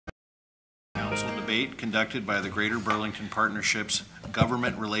debate conducted by the Greater Burlington Partnership's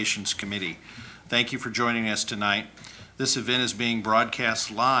Government Relations Committee. Thank you for joining us tonight. This event is being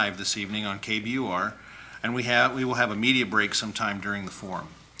broadcast live this evening on KBUR, and we will have a media break sometime during the forum.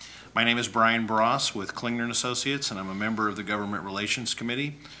 My name is Brian Bross with Klingner & Associates, and I'm a member of the Government Relations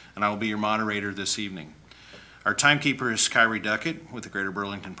Committee, and I will be your moderator this evening. Our timekeeper is Kyrie Duckett with the Greater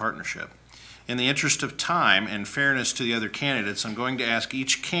Burlington Partnership. In the interest of time and fairness to the other candidates, I'm going to ask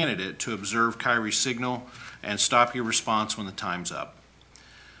each candidate to observe Kyrie's signal and stop your response when the time's up.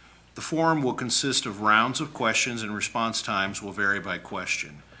 The forum will consist of rounds of questions, and response times will vary by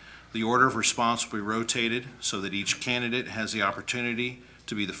question. The order of response will be rotated so that each candidate has the opportunity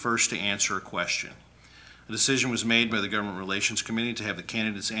to be the first to answer a question. A decision was made by the Government Relations Committee to have the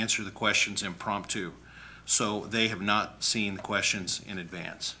candidates answer the questions impromptu, so they have not seen the questions in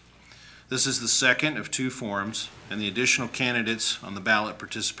advance. This is the second of two forums, and the additional candidates on the ballot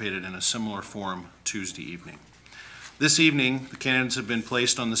participated in a similar forum Tuesday evening. This evening, the candidates have been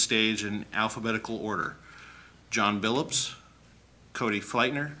placed on the stage in alphabetical order. John Billups, Cody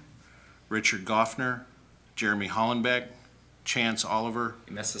Fleitner, Richard Goffner, Jeremy Hollenbeck, Chance Oliver.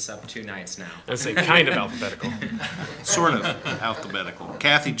 You messed this up 2 nights now. That's a kind of alphabetical. Sort of alphabetical.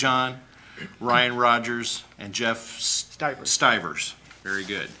 Kathy John, Ryan Rogers, and Jeff Stivers. Very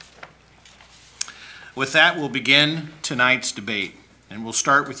good. With that, we'll begin tonight's debate. And we'll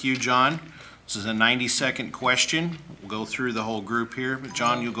start with you, John. This is a 90-second question. We'll go through the whole group here, but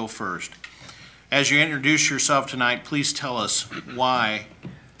John, you'll go first. As you introduce yourself tonight, please tell us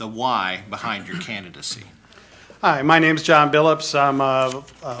the why behind your candidacy. Hi, my name is John Billups. I'm a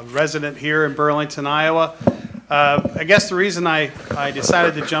resident here in Burlington, Iowa. I guess the reason I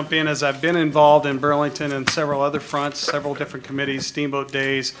decided to jump in is I've been involved in Burlington and several other fronts, several different committees, Steamboat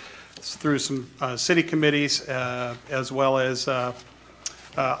Days, through some city committees, as well as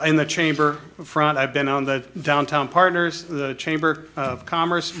in the chamber front. I've been on the Downtown Partners, the Chamber of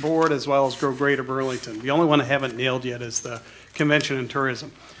Commerce Board, as well as Grow Greater Burlington. The only one I haven't nailed yet is the Convention and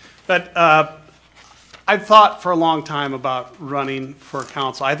Tourism. But I've thought for a long time about running for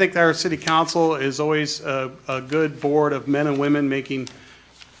council. I think our city council is always a good board of men and women making,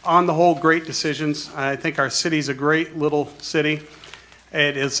 on the whole, great decisions. I think our city's a great little city.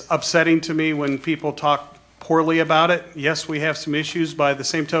 It is upsetting to me when people talk poorly about it. Yes, we have some issues. By the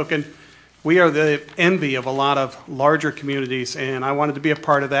same token, we are the envy of a lot of larger communities, and I wanted to be a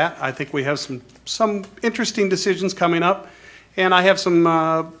part of that. I think we have some interesting decisions coming up, and I have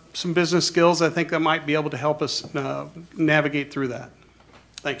some business skills I think that might be able to help us navigate through that.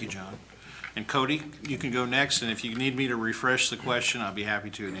 Thank you, John. And Cody, you can go next, and if you need me to refresh the question, I'll be happy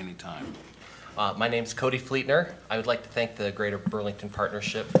to at any time. My name's Cody Fleitner. I would like to thank the Greater Burlington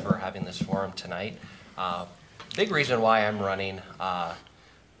Partnership for having this forum tonight. Big reason why I'm running, I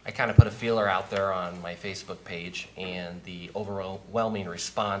kind of put a feeler out there on my Facebook page, and the overwhelming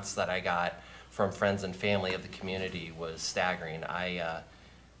response that I got from friends and family of the community was staggering.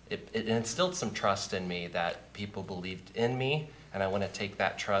 It instilled some trust in me that people believed in me, and I want to take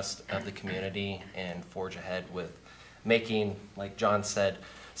that trust of the community and forge ahead with making, like John said,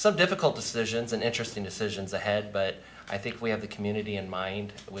 some difficult decisions and interesting decisions ahead, but I think we have the community in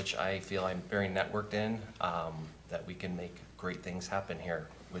mind, which I feel I'm very networked in, that we can make great things happen here,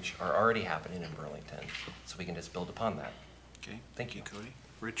 which are already happening in Burlington, so we can just build upon that. Okay, thank you, Cody.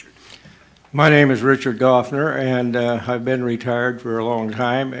 Richard. My name is Richard Goffner, and I've been retired for a long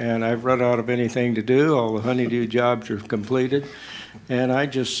time, and I've run out of anything to do. All the honeydew jobs are completed, and I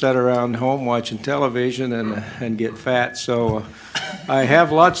just sit around home watching television and get fat. So I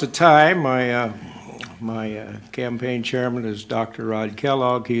have lots of time. My campaign chairman is Dr. Rod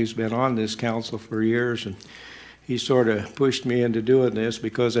Kellogg. He's been on this council for years, and he sort of pushed me into doing this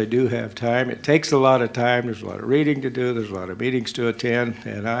because I do have time. It takes a lot of time. There's a lot of reading to do. There's a lot of meetings to attend,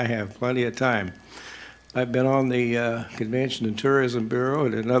 and I have plenty of time. I've been on the Convention and Tourism Bureau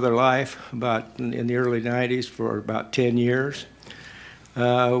in another life in the early 90s for about 10 years.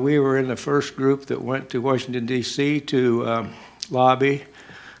 We were in the first group that went to Washington, D.C. to lobby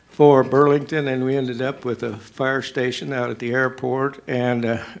for Burlington, and we ended up with a fire station out at the airport. And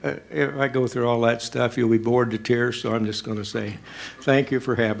if I go through all that stuff, you'll be bored to tears, so I'm just going to say thank you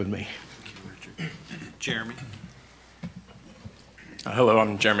for having me. Thank you, Richard. Jeremy. Hello,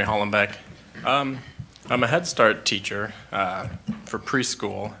 I'm Jeremy Hollenbeck. I'm a Head Start teacher for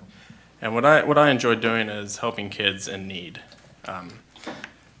preschool, and what I enjoy doing is helping kids in need. The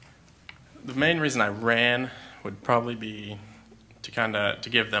main reason I ran would probably be to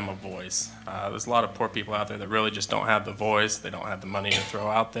give them a voice. There's a lot of poor people out there that really just don't have the voice. They don't have the money to throw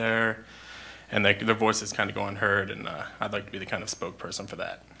out there, and their voices kind of go unheard, and I'd like to be the kind of spokesperson for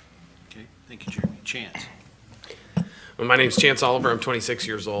that. Okay, thank you, Jeremy. Chance. Well, my name's Chance Oliver. I'm 26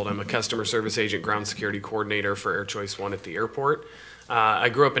 years old. I'm a customer service agent, ground security coordinator for Air Choice 1 at the airport. I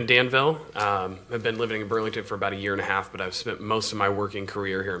grew up in Danville. I've been living in Burlington for about a year and a half, but I've spent most of my working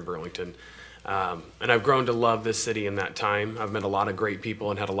career here in Burlington. And I've grown to love this city in that time. I've met a lot of great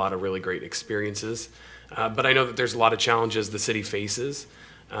people and had a lot of really great experiences. But I know that there's a lot of challenges the city faces.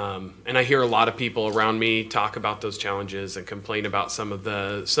 And I hear a lot of people around me talk about those challenges and complain about some of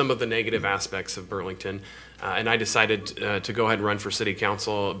the negative aspects of Burlington. And I decided to go ahead and run for city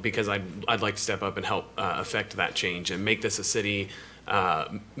council because I'd like to step up and help affect that change and make this a city,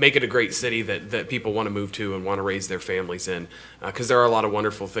 make it a great city that people want to move to and want to raise their families in. Because there are a lot of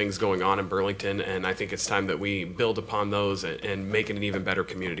wonderful things going on in Burlington, and I think it's time that we build upon those and make it an even better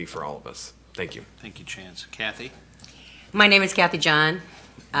community for all of us. Thank you. Thank you, Chance. Kathy? My name is Kathy John.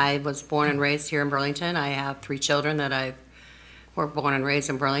 I was born and raised here in Burlington. I have 3 children that were born and raised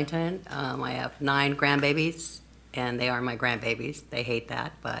in Burlington. I have 9 grandbabies, and they are my grandbabies. They hate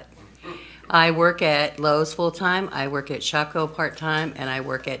that, but I work at Lowe's full-time, I work at Shopko part-time, and I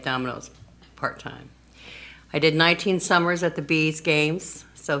work at Domino's part-time. I did 19 summers at the Bees games,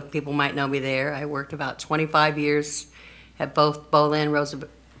 so people might know me there. I worked about 25 years at both Boleyn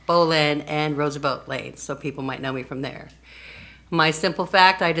and Roosevelt Lane, so people might know me from there. My simple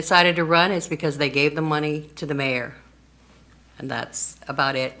fact I decided to run is because they gave the money to the mayor. And that's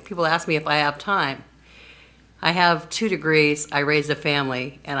about it. People ask me if I have time. I have 2 degrees, I raised a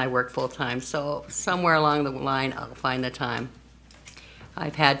family, and I work full-time. So somewhere along the line, I'll find the time.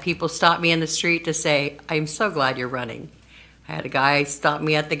 I've had people stop me in the street to say, I'm so glad you're running. I had a guy stop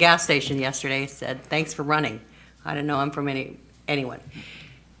me at the gas station yesterday, said, thanks for running. I don't know I'm from anyone.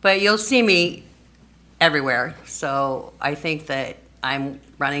 But you'll see me everywhere. So I think that I'm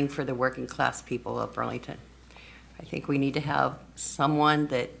running for the working class people of Burlington. I think we need to have someone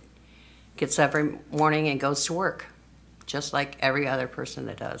that gets up every morning and goes to work, just like every other person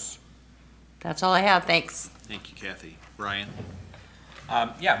that does. That's all I have. Thanks. Thank you, Kathy. Ryan?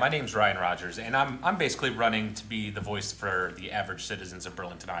 Yeah, my name's Ryan Rogers, and I'm basically running to be the voice for the average citizens of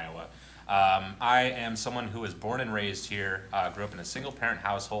Burlington, Iowa. I am someone who was born and raised here, grew up in a single-parent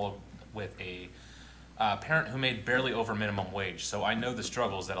household with a parent who made barely over minimum wage, so I know the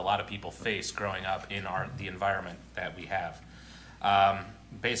struggles that a lot of people face growing up in the environment that we have.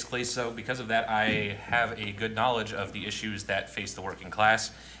 Basically, so because of that, I have a good knowledge of the issues that face the working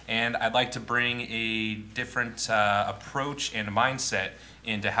class, and I'd like to bring a different approach and mindset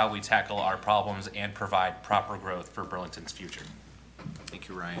into how we tackle our problems and provide proper growth for Burlington's future. Thank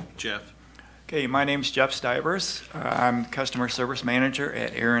you, Ryan. Jeff? Okay, my name's Jeff Stivers. I'm customer service manager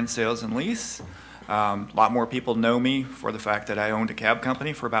at Aaron Sales and Lease. A lot more people know me for the fact that I owned a cab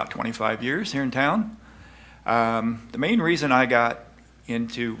company for about 25 years here in town. The main reason I got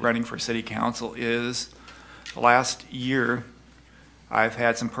into running for city council is the last year I've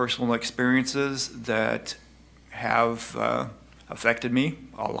had some personal experiences that have affected me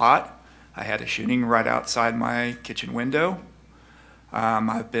a lot. I had a shooting right outside my kitchen window.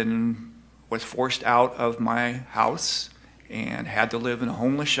 Was forced out of my house and had to live in a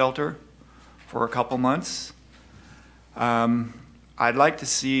homeless shelter for a couple months. I'd like to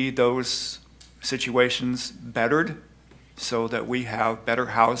see those situations bettered so that we have better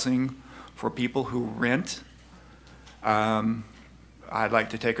housing for people who rent. I'd like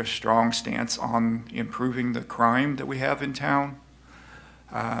to take a strong stance on improving the crime that we have in town.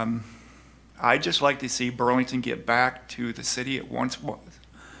 I'd just like to see Burlington get back to the city it once was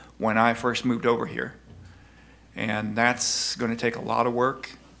when I first moved over here. And that's going to take a lot of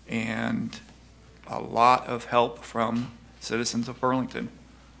work and a lot of help from citizens of Burlington.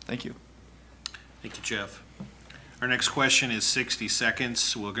 Thank you. Thank you, Jeff. Our next question is 60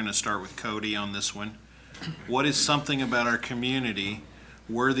 seconds. We're going to start with Cody on this one. What is something about our community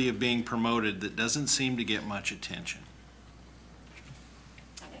worthy of being promoted that doesn't seem to get much attention?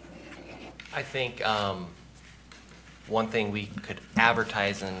 I think one thing we could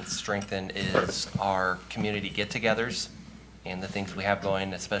advertise and strengthen is our community get-togethers and the things we have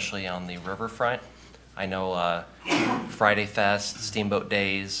going, especially on the riverfront. I know Friday Fest, Steamboat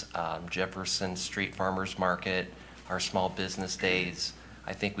Days, Jefferson Street Farmers Market, our small business days.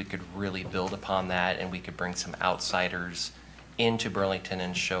 I think we could really build upon that, and we could bring some outsiders into Burlington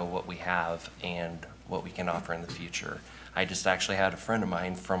and show what we have and what we can offer in the future. I just actually had a friend of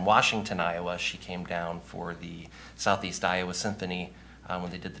mine from Washington, Iowa. She came down for the Southeast Iowa Symphony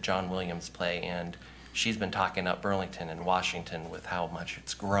when they did the John Williams play, and she's been talking up Burlington and Washington with how much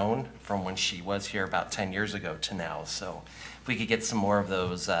it's grown from when she was here about 10 years ago to now. So if we could get some more of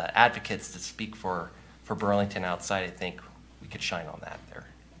those advocates to speak for Burlington outside, I think we could shine on that there.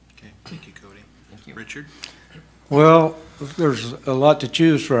 Okay. Cody. Thank you. Richard? Well, there's a lot to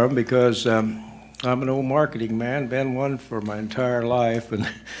choose from because I'm an old marketing man, been one for my entire life, and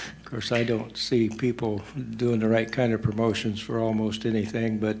of course I don't see people doing the right kind of promotions for almost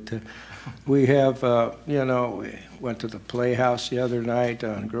anything, but we have, you know, we went to the Playhouse the other night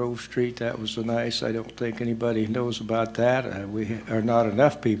on Grove Street. That was nice. I don't think anybody knows about that. We are not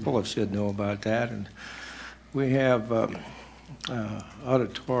enough people have said know about that, and we have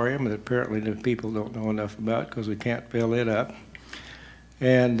auditorium that apparently the people don't know enough about because we can't fill it up.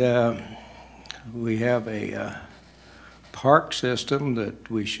 And we have a park system that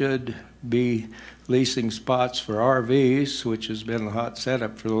we should be leasing spots for RVs, which has been a hot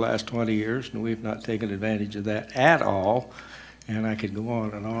setup for the last 20 years, and we've not taken advantage of that at all. And I could go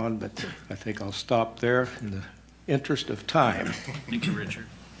on, but I think I'll stop there in the interest of time. Thank you, Richard.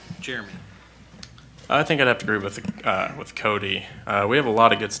 Jeremy? I think I'd have to agree with Cody. We have a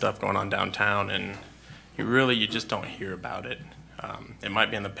lot of good stuff going on downtown, and you just don't hear about it. It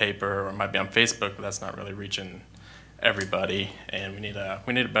might be in the paper or it might be on Facebook, but that's not really reaching everybody. And we need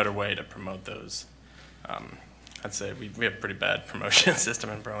a better way to promote those. I'd say we have a pretty bad promotion system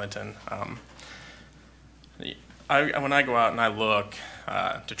in Burlington. When I go out and I look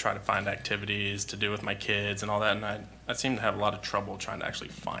to try to find activities to do with my kids and all that, and I seem to have a lot of trouble trying to actually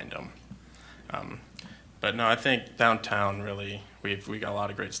find them. But no, I think downtown really, we got a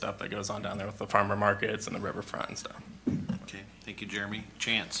lot of great stuff that goes on down there with the farmer markets and the riverfront and stuff. Okay, thank you, Jeremy.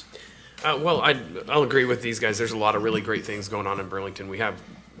 Chance? Well, I'll agree with these guys. There's a lot of really great things going on in Burlington. We have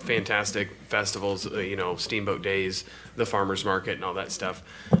fantastic festivals, you know, Steamboat Days, the farmers market, and all that stuff.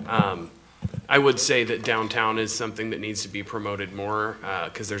 I would say that downtown is something that needs to be promoted more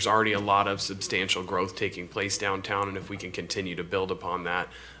because there's already a lot of substantial growth taking place downtown, and if we can continue to build upon that,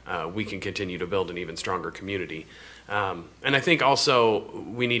 we can continue to build an even stronger community. And I think also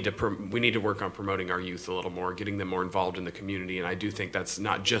we need to work on promoting our youth a little more, getting them more involved in the community, and I do think that's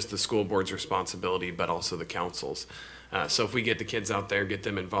not just the school board's responsibility, but also the council's. So if we get the kids out there, get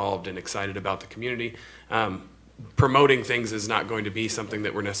them involved and excited about the community, promoting things is not going to be something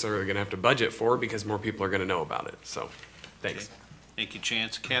that we're necessarily going to have to budget for because more people are going to know about it. So, thanks. Okay. Thank you,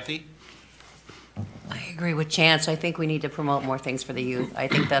 Chance. Kathy? I agree with Chance. I think we need to promote more things for the youth. I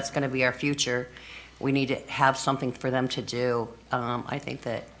think that's going to be our future. We need to have something for them to do. I think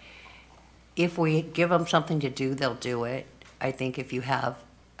that if we give them something to do, they'll do it. I think if you have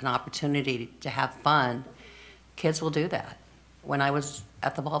an opportunity to have fun, kids will do that. When I was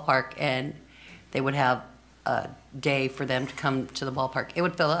at the ballpark and they would have a day for them to come to the ballpark, it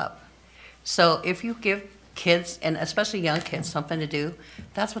would fill up. So if you give kids, and especially young kids, something to do,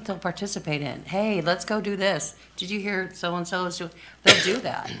 that's what they'll participate in. Hey, let's go do this. Did you hear so-and-so is doing? They'll do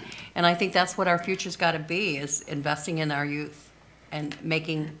that. And I think that's what our future's got to be, is investing in our youth and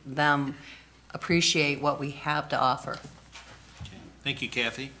making them appreciate what we have to offer. Okay. Thank you,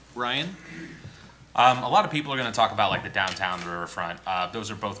 Kathy. Ryan? A lot of people are going to talk about like the downtown, the riverfront.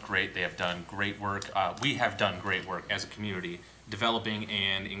 Those are both great. They have done great work. We have done great work as a community developing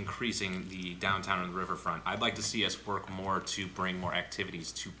and increasing the downtown and the riverfront. I'd like to see us work more to bring more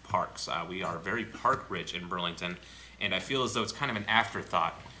activities to parks. We are very park rich in Burlington, and I feel as though it's kind of an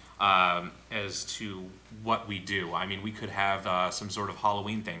afterthought as to what we do. I mean, we could have some sort of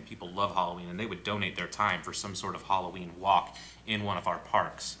Halloween thing. People love Halloween, and they would donate their time for some sort of Halloween walk in one of our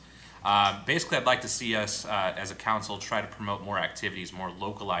parks. Basically, I'd like to see us, as a council, try to promote more activities, more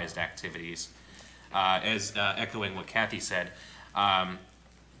localized activities. Echoing what Kathy said,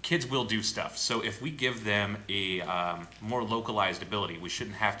 kids will do stuff. So if we give them a more localized ability, we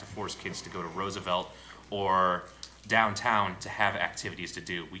shouldn't have to force kids to go to Roosevelt or downtown to have activities to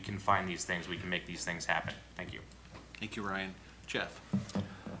do. We can find these things. We can make these things happen. Thank you. Thank you, Ryan. Jeff?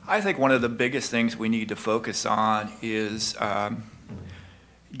 I think one of the biggest things we need to focus on is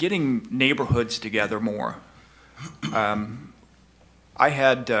getting neighborhoods together more. I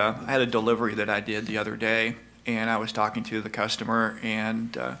had a delivery that I did the other day, and I was talking to the customer,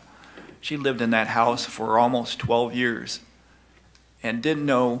 and she lived in that house for almost 12 years and didn't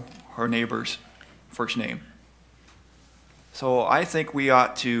know her neighbor's first name. So I think we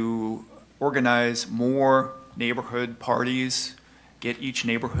ought to organize more neighborhood parties, get each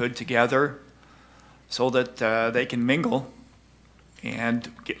neighborhood together so that they can mingle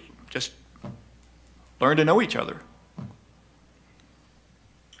and just learn to know each other.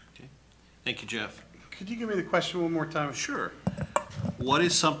 Okay. Thank you, Jeff. Could you give me the question one more time? Sure. What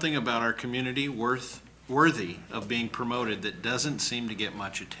is something about our community worthy of being promoted that doesn't seem to get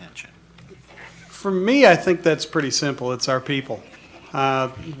much attention? For me, I think that's pretty simple. It's our people.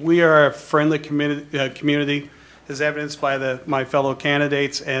 We are a friendly community. as evidenced by my fellow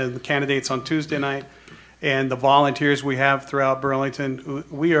candidates and the candidates on Tuesday night, and the volunteers we have throughout Burlington.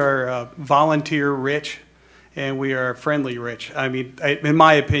 We are volunteer rich, and we are friendly rich. I mean, in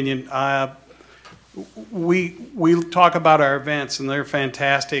my opinion, we talk about our events, and they're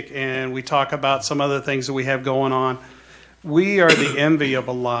fantastic, and we talk about some other things that we have going on. We are the envy of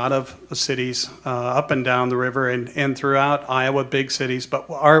a lot of cities up and down the river and throughout Iowa, big cities. But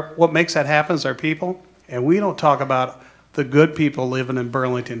what makes that happen is our people, and we don't talk about the good people living in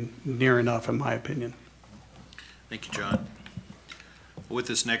Burlington near enough, in my opinion. Thank you, John. With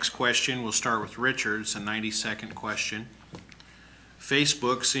this next question, we'll start with Richard. It's a 90-second question.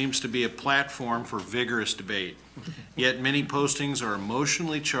 Facebook seems to be a platform for vigorous debate, yet many postings are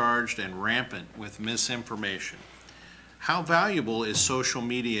emotionally charged and rampant with misinformation. How valuable is social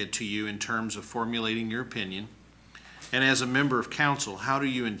media to you in terms of formulating your opinion? And as a member of council, how do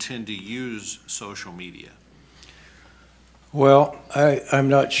you intend to use social media? Well, I'm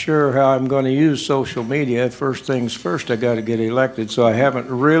not sure how I'm going to use social media. First things first, I got to get elected, so I haven't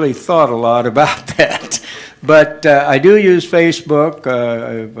really thought a lot about that. But I do use Facebook.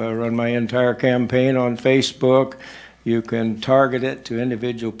 I've run my entire campaign on Facebook. You can target it to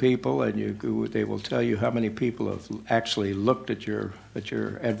individual people, and they will tell you how many people have actually looked at your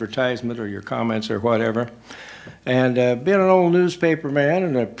advertisement or your comments or whatever. And being an old newspaper man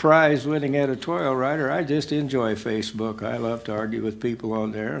and a prize-winning editorial writer, I just enjoy Facebook. I love to argue with people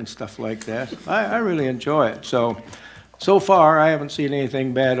on there and stuff like that. I really enjoy it. So far, I haven't seen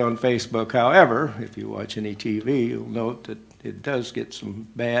anything bad on Facebook. However, if you watch any TV, you'll note that it does get some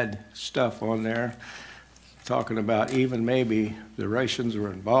bad stuff on there, talking about even maybe the Russians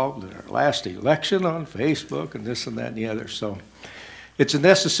were involved in our last election on Facebook and this and that and the other. So it's a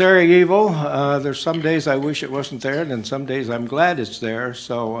necessary evil. There's some days I wish it wasn't there, and then some days I'm glad it's there.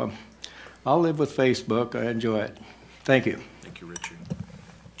 So I'll live with Facebook. I enjoy it. Thank you. Thank you, Richard.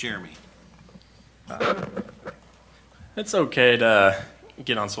 Jeremy. It's okay to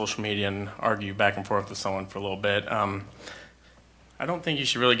get on social media and argue back and forth with someone for a little bit. I don't think you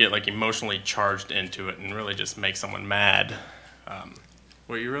should really get like emotionally charged into it and really just make someone mad.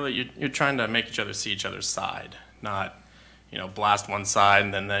 Where you're trying to make each other see each other's side, not blast one side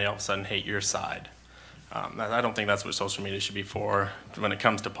and then they all of a sudden hate your side. I don't think that's what social media should be for when it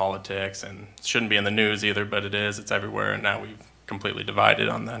comes to politics, and it shouldn't be in the news either, but it is. It's everywhere, and now we've completely divided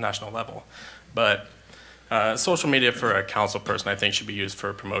on the national level. But social media for a council person, I think, should be used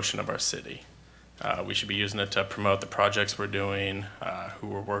for promotion of our city. We should be using it to promote the projects we're doing, who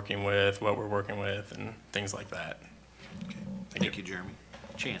we're working with, what we're working with, and things like that. Okay. Thank you, Jeremy.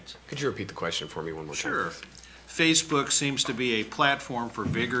 Chance. Could you repeat the question for me one more time? Sure. Facebook seems to be a platform for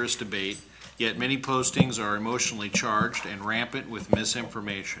vigorous debate, yet many postings are emotionally charged and rampant with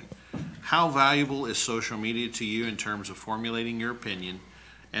misinformation. How valuable is social media to you in terms of formulating your opinion?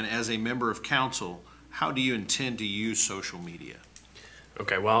 And as a member of council, how do you intend to use social media?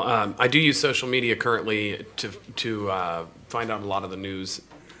 Okay, well, I do use social media currently to find out a lot of the news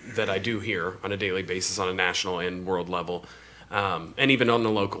that I do hear on a daily basis on a national and world level, and even on the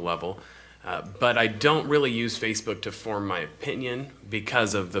local level. But I don't really use Facebook to form my opinion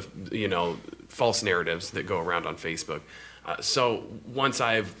because of the false narratives that go around on Facebook. So once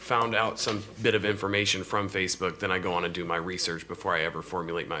I've found out some bit of information from Facebook, then I go on and do my research before I ever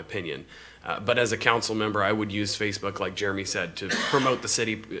formulate my opinion. But as a council member, I would use Facebook, like Jeremy said, to promote the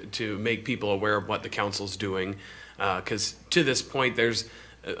city, to make people aware of what the council's doing. Because to this point, there's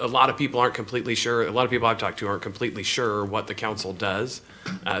a lot of people aren't completely sure. A lot of people I've talked to aren't completely sure what the council does.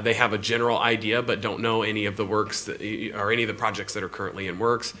 They have a general idea, but don't know any of the works or any of the projects that are currently in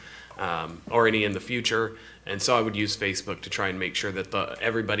works, or any in the future. And so I would use Facebook to try and make sure that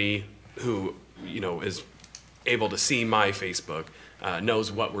everybody who is able to see my Facebook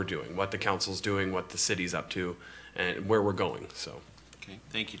knows what we're doing, what the council's doing, what the city's up to, and where we're going. So. Okay,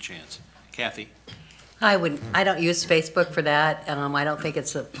 thank you, Chance. Kathy. I don't use Facebook for that. I don't think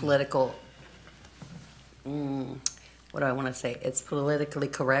it's a political, what do I want to say? It's politically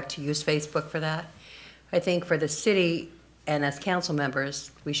correct to use Facebook for that. I think for the city and as council members,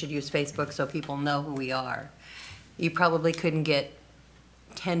 we should use Facebook so people know who we are. You probably couldn't get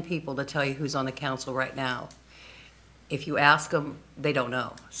 10 people to tell you who's on the council right now. If you ask them, they don't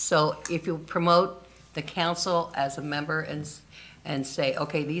know. So if you promote the council as a member and say,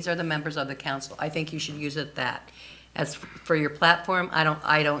 okay, these are the members of the council, I think you should use it that. As for your platform,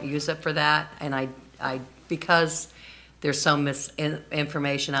 I don't use it for that, and I because there's some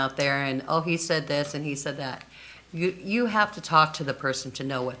misinformation out there, and oh, he said this and he said that. You have to talk to the person to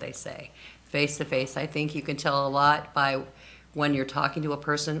know what they say. Face to face, I think you can tell a lot by when you're talking to a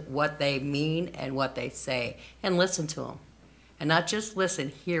person what they mean and what they say, and listen to them. And not just listen,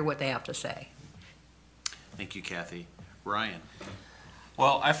 hear what they have to say. Thank you, Kathy. Ryan?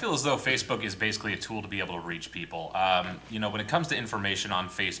 Well, I feel as though Facebook is basically a tool to be able to reach people. When it comes to information on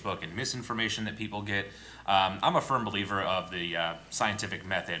Facebook and misinformation that people get, I'm a firm believer of the scientific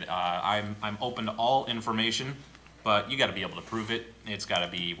method. I'm open to all information, but you got to be able to prove it. It's got to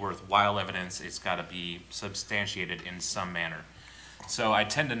be worthwhile evidence. It's got to be substantiated in some manner. So I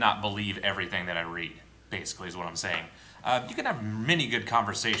tend to not believe everything that I read, basically is what I'm saying. You can have many good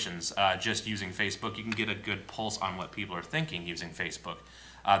conversations just using Facebook. You can get a good pulse on what people are thinking using Facebook.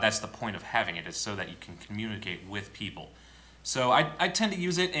 That's the point of having it, is so that you can communicate with people. So I tend to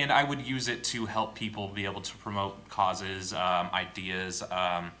use it, and I would use it to help people be able to promote causes, ideas,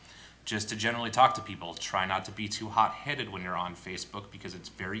 just to generally talk to people. Try not to be too hot-headed when you're on Facebook, because it's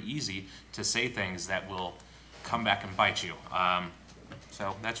very easy to say things that will come back and bite you.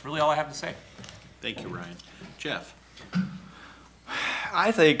 So that's really all I have to say. Thank you, Ryan. Jeff?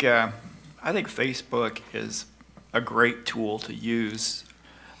 I think Facebook is a great tool to use.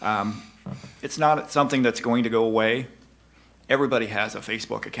 It's not something that's going to go away. Everybody has a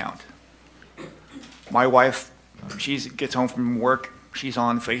Facebook account. My wife, she gets home from work, she's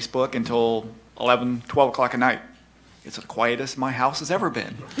on Facebook until 11, 12 o'clock at night. It's the quietest my house has ever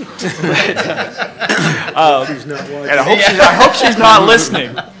been. And I hope she's not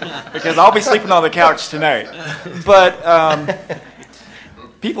listening, because I'll be sleeping on the couch tonight. But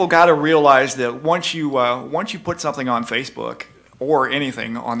people got to realize that once you put something on Facebook or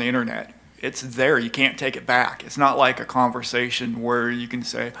anything on the internet, it's there. You can't take it back. It's not like a conversation where you can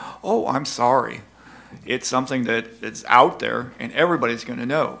say, "Oh, I'm sorry." It's something that is out there, and everybody's going to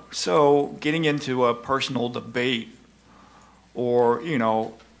know. So getting into a personal debate, or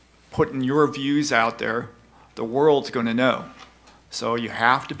putting your views out there, the world's going to know. So you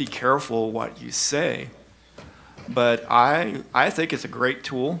have to be careful what you say. But I think it's a great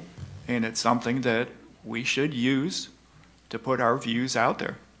tool, and it's something that we should use to put our views out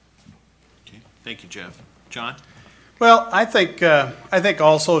there. Okay. Thank you, Jeff. John? Well, I think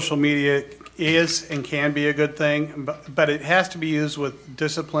all social media is and can be a good thing, but it has to be used with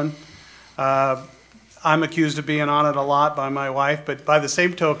discipline. I'm accused of being on it a lot by my wife, but by the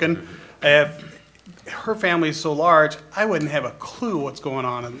same token, if her family is so large, I wouldn't have a clue what's going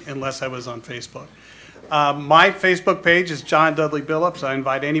on unless I was on Facebook. My Facebook page is John Dudley Billups. I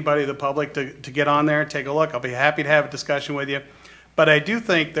invite anybody, the public, to get on there and take a look. I'll be happy to have a discussion with you. But I do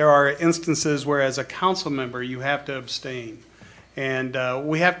think there are instances where, as a council member, you have to abstain. And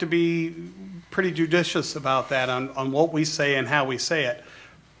we have to be pretty judicious about that on what we say and how we say it.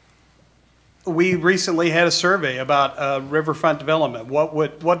 We recently had a survey about riverfront development.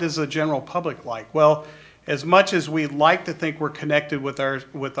 What does the general public like? Well, as much as we like to think we're connected with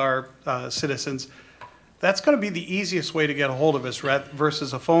our citizens, that's going to be the easiest way to get a hold of us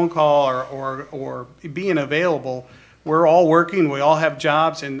versus a phone call or being available. We're all working, we all have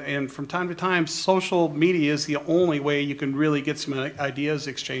jobs, and from time to time, social media is the only way you can really get some ideas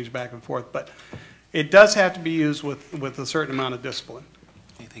exchanged back and forth. But it does have to be used with a certain amount of discipline.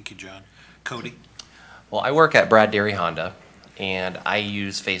 Okay, thank you, John. Cody? Well, I work at Brad Dairy Honda, and I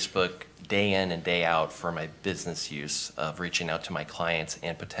use Facebook day in and day out for my business use of reaching out to my clients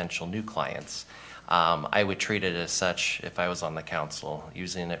and potential new clients. I would treat it as such if I was on the council,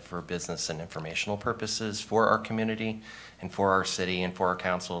 using it for business and informational purposes for our community and for our city and for our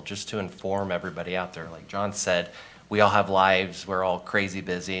council, just to inform everybody out there. Like John said, we all have lives, we're all crazy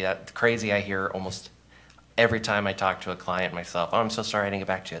busy. That crazy I hear almost every time I talk to a client myself. Oh, I'm so sorry I didn't get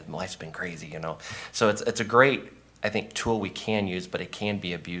back to you. Life's been crazy, So it's a great, I think, tool we can use, but it can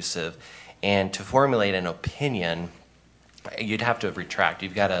be abusive. And to formulate an opinion, you'd have to retract. You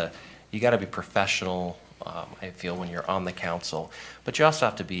got to be professional, I feel, when you're on the council. But you also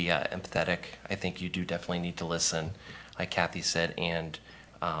have to be empathetic. I think you do definitely need to listen, like Kathy said, and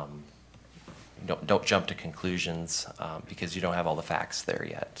don't jump to conclusions because you don't have all the facts there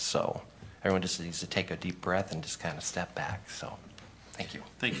yet. So everyone just needs to take a deep breath and just kind of step back. So thank you.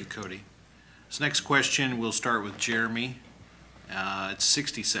 Thank you, Cody. This next question, we'll start with Jeremy. It's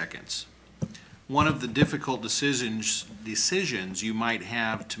 60 seconds. One of the difficult decisions you might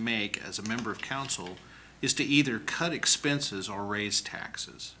have to make as a member of council is to either cut expenses or raise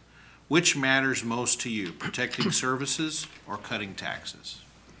taxes. Which matters most to you, protecting services or cutting taxes?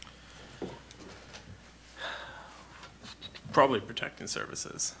 Probably protecting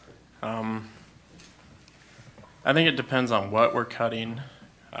services. I think it depends on what we're cutting.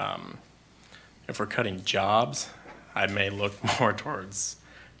 If we're cutting jobs, I may look more towards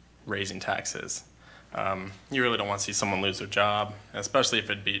raising taxes. You really don't want to see someone lose their job, especially if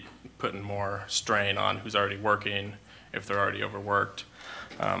it'd be putting more strain on who's already working, if they're already overworked.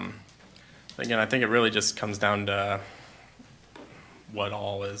 Again, I think it really just comes down to what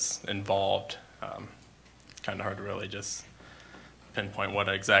all is involved. It's kind of hard to really just pinpoint what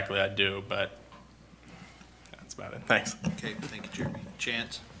exactly I do, but that's about it. Thanks. Okay, thank you, Jeremy.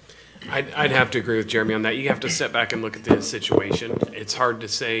 Chance? I'd have to agree with Jeremy on that. You have to step back and look at the situation. It's hard to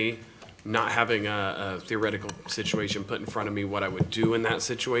say, not having a theoretical situation put in front of me, what I would do in that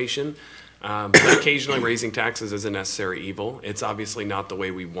situation. But occasionally raising taxes is a necessary evil. It's obviously not the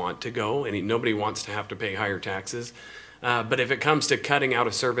way we want to go, and nobody wants to have to pay higher taxes. But if it comes to cutting out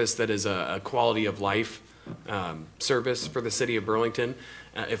a service that is a quality of life service for the city of Burlington,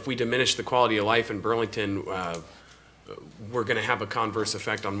 if we diminish the quality of life in Burlington, we're going to have a converse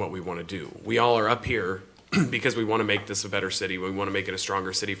effect on what we want to do. We all are up here because we want to make this a better city. We want to make it a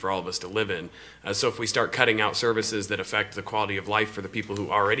stronger city for all of us to live in. So if we start cutting out services that affect the quality of life for the people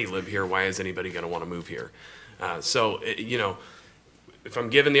who already live here, why is anybody going to want to move here? You know, if I'm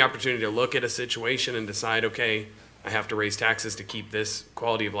given the opportunity to look at a situation and decide, okay, I have to raise taxes to keep this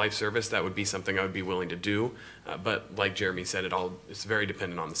quality of life service, that would be something I would be willing to do. But like Jeremy said, it's very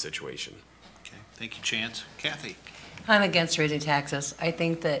dependent on the situation. Okay, thank you, Chance. Kathy? I'm against raising taxes. I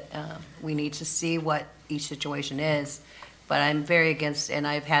think that we need to see what each situation is, but I'm very against, and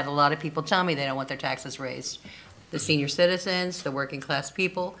I've had a lot of people tell me they don't want their taxes raised. The senior citizens, the working class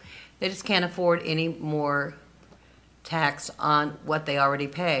people, they just can't afford any more tax on what they already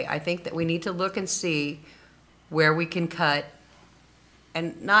pay. I think that we need to look and see where we can cut,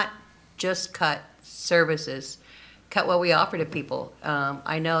 and not just cut services, cut what we offer to people.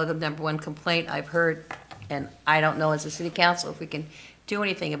 I know the number one complaint I've heard, and I don't know as a city council if we can do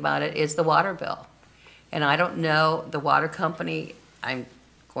anything about it, is the water bill. And I don't know the water company, I'm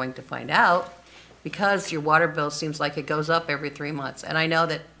going to find out, because your water bill seems like it goes up every 3 months. And I know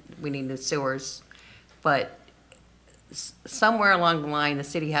that we need new sewers, but somewhere along the line, the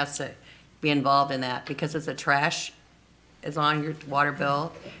city has to be involved in that, because if the trash is on your water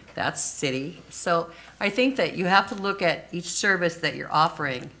bill, that's city. So I think that you have to look at each service that you're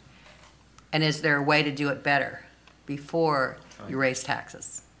offering, and is there a way to do it better before you raise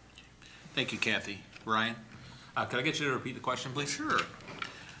taxes? Thank you, Kathy. Ryan? Could I get you to repeat the question, please? Sure.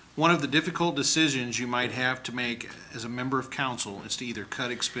 One of the difficult decisions you might have to make as a member of council is to either cut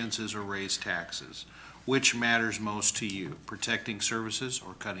expenses or raise taxes. Which matters most to you, protecting services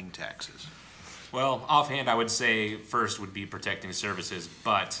or cutting taxes? Well, offhand, I would say first would be protecting services,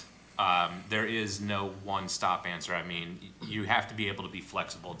 but there is no one-stop answer. I mean, you have to be able to be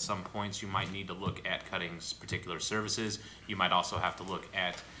flexible. At some points, you might need to look at cutting particular services. You might also have to look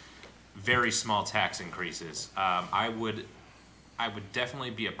at very small tax increases. I would definitely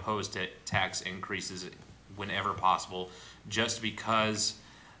be opposed to tax increases whenever possible, just because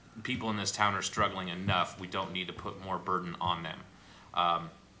people in this town are struggling enough. We don't need to put more burden on them.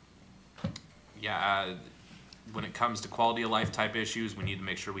 When it comes to quality of life type issues, we need to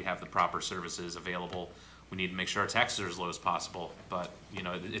make sure we have the proper services available. We need to make sure our taxes are as low as possible. But, you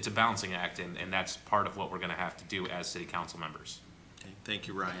know, it's a balancing act, and that's part of what we're going to have to do as city council members. Okay, thank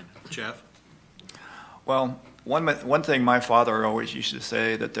you, Ryan. Jeff? Well, one thing my father always used to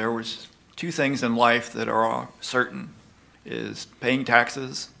say, that there was two things in life that are all certain, is paying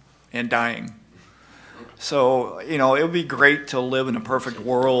taxes and dying. So, you know, it would be great to live in a perfect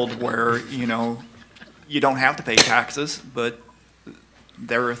world where, you know, you don't have to pay taxes, but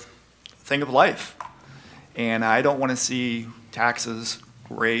they're a thing of life. And I don't want to see taxes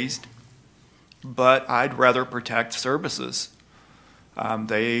raised, but I'd rather protect services.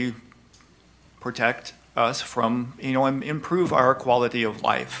 They protect us from, you know, and improve our quality of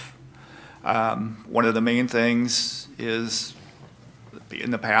life. One of the main things is,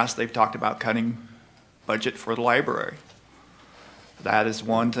 in the past, they've talked about cutting budget for the library. That is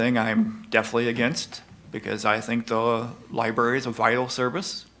one thing I'm definitely against, because I think the library is a vital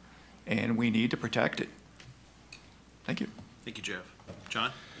service and we need to protect it. Thank you. Thank you, Jeff.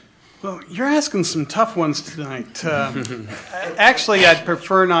 John? Well, you're asking some tough ones tonight. Actually, I'd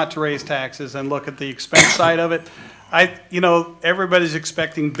prefer not to raise taxes and look at the expense side of it. You know, everybody's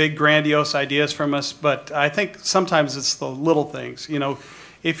expecting big, grandiose ideas from us, but I think sometimes it's the little things. You know,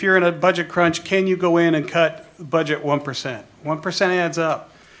 if you're in a budget crunch, can you go in and cut budget 1%? 1% adds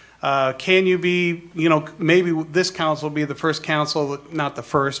up. Can you be, you know, maybe this council will be the first council, not the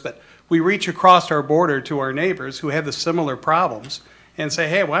first, but we reach across our border to our neighbors who have the similar problems and say,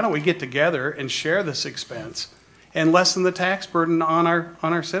 hey, why don't we get together and share this expense and lessen the tax burden on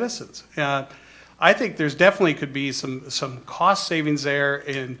our citizens? I think there's definitely could be some cost savings there,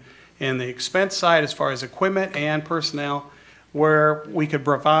 in the expense side as far as equipment and personnel, where we could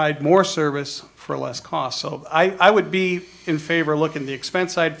provide more service for less cost. So I would be in favor of looking at the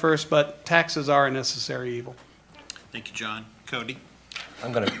expense side first, but taxes are a necessary evil. Thank you, John. Cody?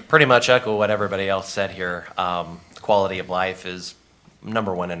 I'm going to pretty much echo what everybody else said here. Quality of life is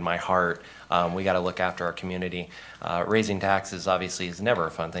number one in my heart. We got to look after our community. Raising taxes obviously is never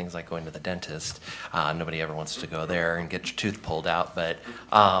a fun thing. It's like going to the dentist. Nobody ever wants to go there and get your tooth pulled out. But,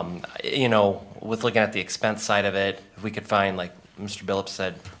 you know, with looking at the expense side of it, if we could find, like Mr. Billups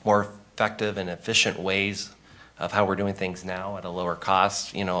said, more effective and efficient ways of how we're doing things now at a lower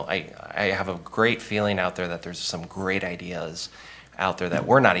cost. You know, I have a great feeling out there that there's some great ideas out there that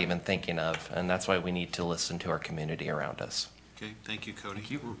we're not even thinking of, and that's why we need to listen to our community around us. Okay, thank you, Cody.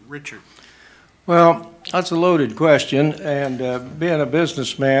 Richard? Well, that's a loaded question, and being a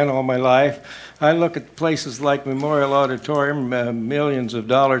businessman all my life, I look at places like Memorial Auditorium, millions of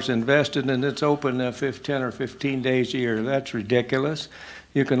dollars invested, and it's open 10 or 15 days a year. That's ridiculous.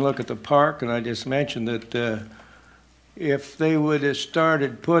 You can look at the park, and I just mentioned that if they would have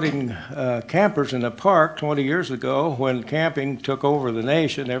started putting campers in the park 20 years ago, when camping took over the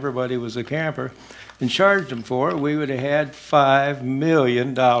nation, everybody was a camper, and charged them for it, we would have had $5 million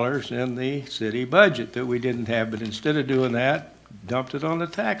in the city budget that we didn't have. But instead of doing that, dumped it on the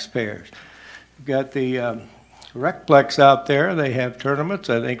taxpayers. You've got the Recplex out there. They have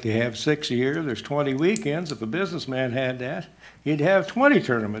tournaments. I think they have 6 a year. There's 20 weekends. If a businessman had that, he'd have 20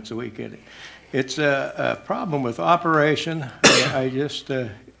 tournaments a weekend. It's a problem with operation.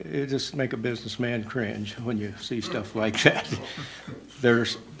 It just make a businessman cringe when you see stuff like that.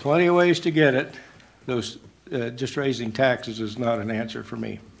 There's plenty of ways to get it. Just raising taxes is not an answer for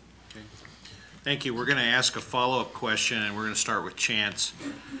me. Okay. Thank you. We're going to ask a follow-up question, and we're going to start with Chance.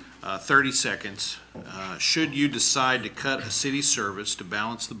 30 seconds. Should you decide to cut a city service to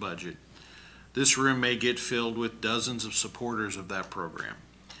balance the budget, this room may get filled with dozens of supporters of that program.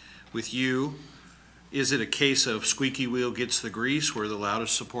 With you, is it a case of squeaky wheel gets the grease, where the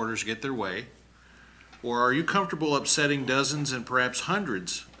loudest supporters get their way? Or are you comfortable upsetting dozens and perhaps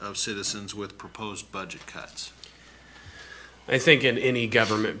hundreds of citizens with proposed budget cuts? I think in any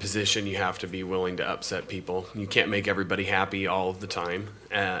government position, you have to be willing to upset people. You can't make everybody happy all of the time.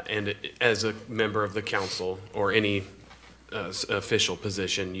 And as a member of the council or any official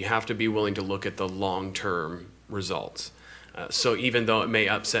position, you have to be willing to look at the long-term results. So even though it may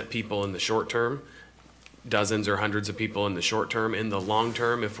upset people in the short term, dozens or hundreds of people in the short term, in the long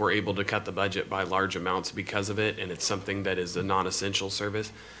term, if we're able to cut the budget by large amounts because of it, and it's something that is a non-essential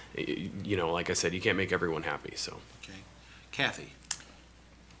service, you know, like I said, you can't make everyone happy. So, okay, Kathy.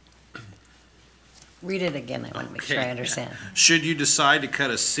 Read it again. I want to make sure I understand. Should you decide to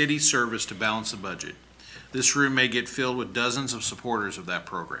cut a city service to balance the budget, this room may get filled with dozens of supporters of that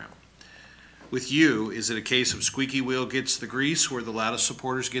program. With you, is it a case of squeaky wheel gets the grease, where the loudest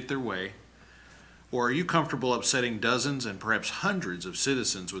supporters get their way? Or are you comfortable upsetting dozens and perhaps hundreds of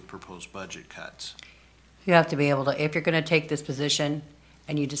citizens with proposed budget cuts? You have to be able to, if you're going to take this position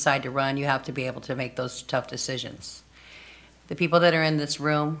and you decide to run, you have to be able to make those tough decisions. The people that are in this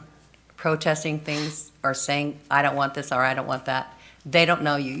room protesting things or saying, I don't want this or I don't want that, they don't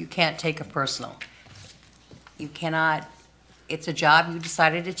know you. You can't take it personal. You cannot, it's a job you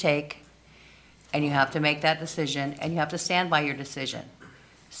decided to take, and you have to make that decision, and you have to stand by your decision.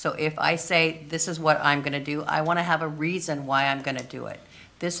 So if I say, this is what I'm going to do, I want to have a reason why I'm going to do it.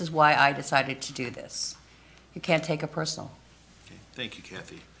 This is why I decided to do this. You can't take it personal. Okay. Thank you,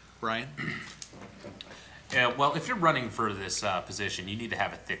 Kathy. Ryan? Yeah, well, if you're running for this position, you need to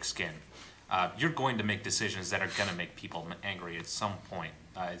have a thick skin. You're going to make decisions that are going to make people angry at some point.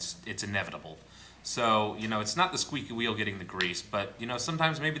 It's inevitable. So, you know, it's not the squeaky wheel getting the grease, but, you know,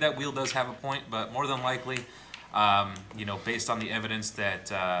 sometimes maybe that wheel does have a point, but more than likely, you know, based on the evidence that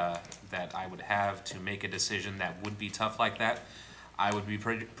that I would have to make a decision that would be tough like that, I would be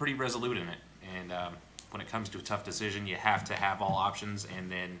pretty resolute in it. And when it comes to a tough decision, you have to have all options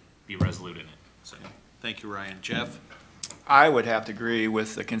and then be resolute in it. So, thank you, Ryan. Jeff? I would have to agree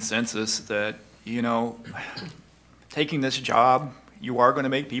with the consensus that, you know, taking this job, you are going to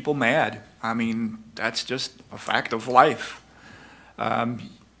make people mad. I mean, that's just a fact of life.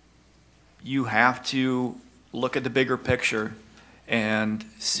 You have to look at the bigger picture and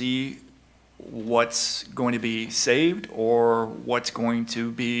see what's going to be saved or what's going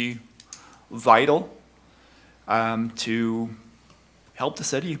to be vital to help the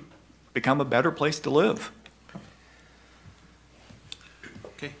city become a better place to live.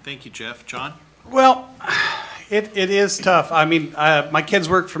 Okay, thank you, Jeff. John? Well, It is tough. I mean, my kids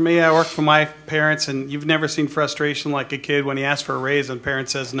work for me, I work for my parents, and you've never seen frustration like a kid when he asks for a raise and parent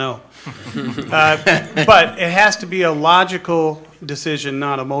says no. But it has to be a logical decision,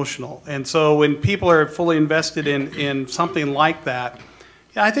 not emotional. And so when people are fully invested in something like that,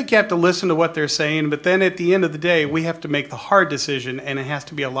 yeah, I think you have to listen to what they're saying, but then at the end of the day, we have to make the hard decision, and it has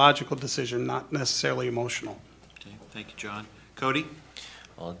to be a logical decision, not necessarily emotional. Okay, thank you, John. Cody?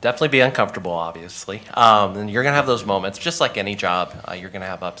 Well, definitely be uncomfortable, obviously. And you're going to have those moments, just like any job. You're going to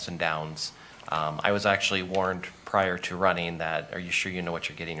have ups and downs. I was actually warned prior to running that, are you sure you know what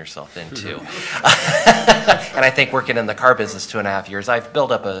you're getting yourself into? And I think working in the car business 2.5 years, I've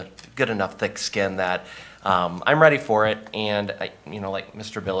built up a good enough thick skin that I'm ready for it. And like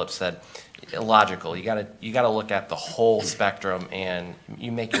Mr. Billups said, logical. You gotta look at the whole spectrum, and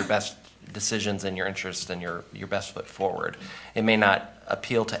you make your best decisions in your interest and your best foot forward. It may not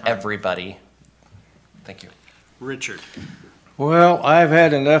appeal to everybody. Thank you. Richard? Well, I've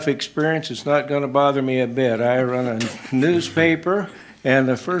had enough experience, it's not going to bother me a bit. I run a newspaper, and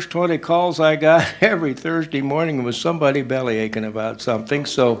the first 20 calls I got every Thursday morning was somebody belly aching about something.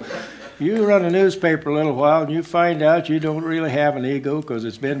 So you run a newspaper a little while, and you find out you don't really have an ego because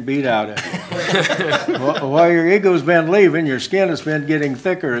it's been beat out of you. While your ego's been leaving, your skin has been getting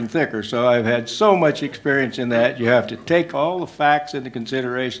thicker and thicker. So I've had so much experience in that. You have to take all the facts into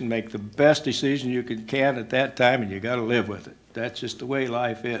consideration, make the best decision you can at that time, and you got to live with it. That's just the way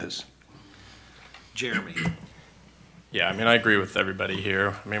life is. Jeremy? Yeah, I mean, I agree with everybody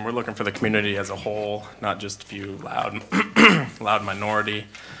here. I mean, we're looking for the community as a whole, not just a few loud minority.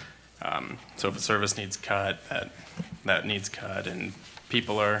 So if a service needs cut, that needs cut, and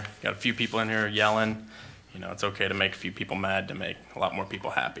got a few people in here yelling, it's okay to make a few people mad to make a lot more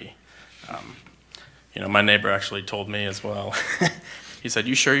people happy. My neighbor actually told me as well. He said,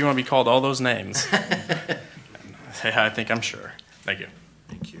 "You sure you want to be called all those names?" I think I'm sure. Thank you.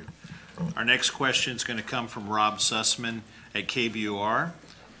 Thank you. Our next question is going to come from Rob Sussman at KBUR,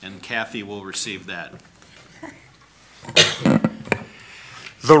 and Kathy will receive that.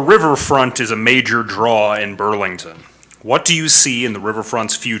 The riverfront is a major draw in Burlington. What do you see in the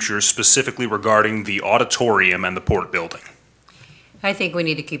riverfront's future, specifically regarding the auditorium and the port building? I think we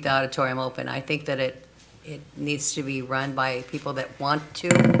need to keep the auditorium open. I think that it needs to be run by people that want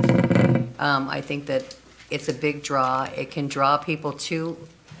to. I think that it's a big draw. It can draw people to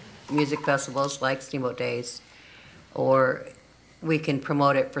music festivals like Steamboat Days, or we can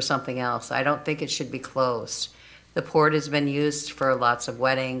promote it for something else. I don't think it should be closed. The port has been used for lots of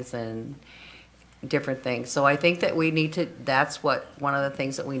weddings and different things. So I think that that's one of the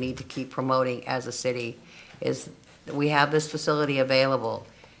things that we need to keep promoting as a city, is that we have this facility available.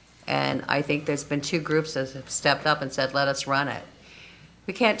 And I think there's been 2 groups that have stepped up and said, let us run it.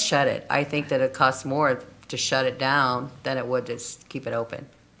 We can't shut it. I think that it costs more to shut it down than it would to keep it open.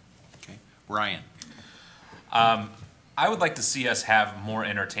 Okay. Ryan? I would like to see us have more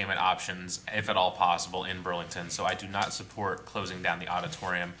entertainment options, if at all possible, in Burlington. So I do not support closing down the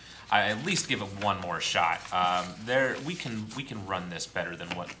auditorium. I at least give it one more shot. We can run this better than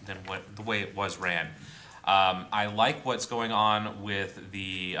the way it was ran. I like what's going on with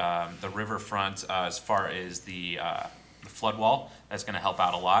the riverfront as far as the flood wall. That's going to help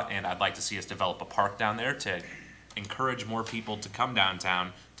out a lot, and I'd like to see us develop a park down there to encourage more people to come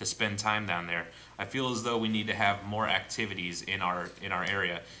downtown to spend time down there. I feel as though we need to have more activities in our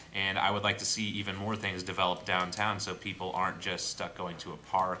area, and I would like to see even more things develop downtown so people aren't just stuck going to a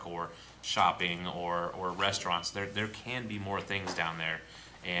park or shopping or restaurants. There can be more things down there,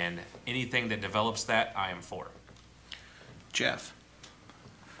 and anything that develops that, I am for. Jeff?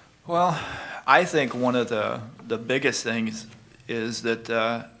 Well, I think one of the biggest things is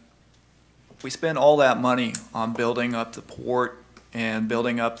that we spend all that money on building up the port and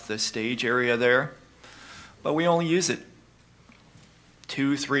building up the stage area there, but we only use it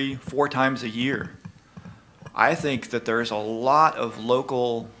 2, 3, 4 times a year. I think that there's a lot of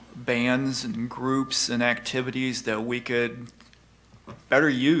local bands and groups and activities that we could better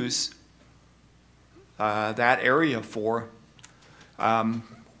use that area for.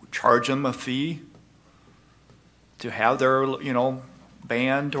 Charge them a fee to have their,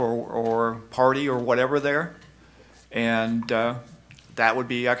 band or party or whatever there, and that would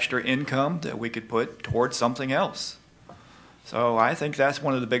be extra income that we could put towards something else. So I think that's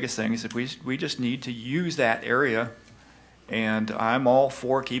one of the biggest things, that we just need to use that area, and I'm all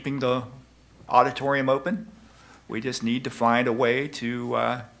for keeping the auditorium open. We just need to find a way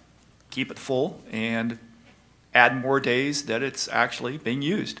to keep it full and add more days that it's actually being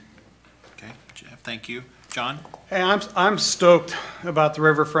used. Okay, Jeff, thank you. John? Hey, I'm stoked about the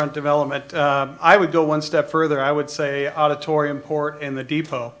riverfront development. I would go one step further. I would say Auditorium, Port, and the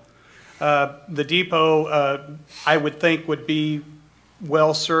depot. The depot, I would think, would be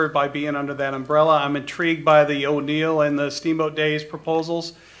well served by being under that umbrella. I'm intrigued by the O'Neill and the Steamboat Days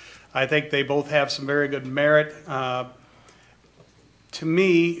proposals. I think they both have some very good merit. To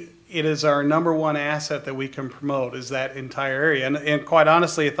me, it is our number one asset that we can promote, is that entire area. And quite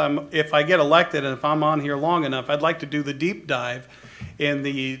honestly, if I get elected and if I'm on here long enough, I'd like to do the deep dive in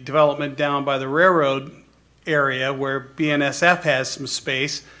the development down by the railroad area where BNSF has some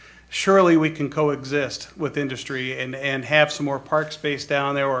space. Surely we can coexist with industry and have some more park space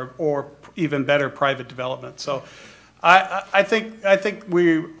down there, or even better, private development. So I think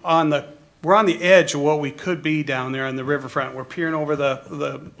we're on the edge of what we could be down there on the riverfront. We're peering over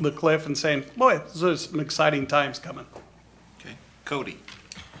the cliff and saying, boy, there's some exciting times coming. Okay. Cody?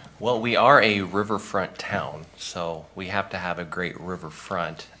 Well, we are a riverfront town, so we have to have a great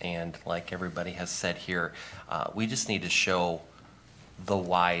riverfront. And like everybody has said here, we just need to show the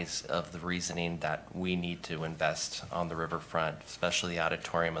whys of the reasoning that we need to invest on the riverfront, especially the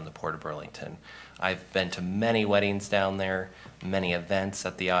auditorium and the Port of Burlington. I've been to many weddings down there, many events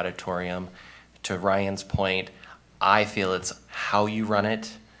at the auditorium. To Ryan's point, I feel it's how you run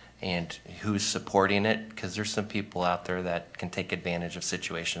it and who's supporting it, because there's some people out there that can take advantage of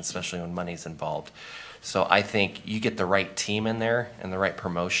situations, especially when money's involved. So I think you get the right team in there and the right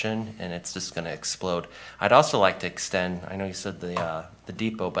promotion, and it's just going to explode. I'd also like to extend, I know you said the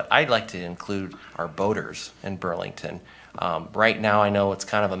depot, but I'd like to include our boaters in Burlington. Right now I know it's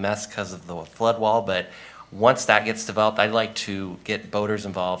kind of a mess because of the flood wall, but once that gets developed, I'd like to get boaters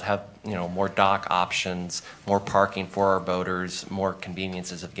involved, have more dock options, more parking for our boaters, more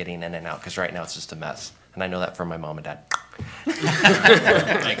conveniences of getting in and out, because right now it's just a mess. And I know that from my mom and dad.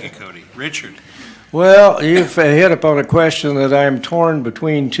 Thank you, Cody. Richard? Well, you've hit upon a question that I'm torn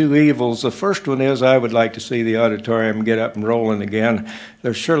between two evils. The first one is I would like to see the auditorium get up and rolling again.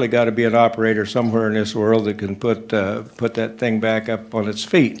 There's surely got to be an operator somewhere in this world that can put that thing back up on its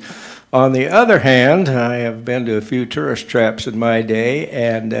feet. On the other hand, I have been to a few tourist traps in my day,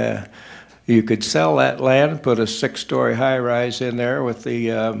 and you could sell that land, put a 6-story high-rise in there with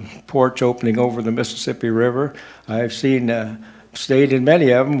the porch opening over the Mississippi River. I've stayed in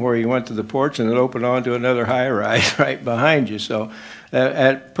many of them where you went to the porch and it opened onto another high-rise right behind you. So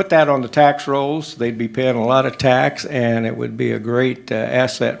put that on the tax rolls. They'd be paying a lot of tax, and it would be a great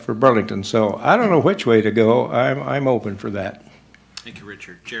asset for Burlington. So I don't know which way to go. I'm open for that. Thank you,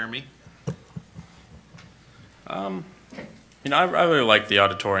 Richard. Jeremy? I really like the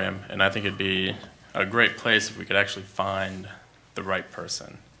auditorium, and I think it'd be a great place if we could actually find the right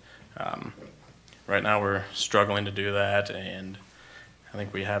person. Right now we're struggling to do that, and I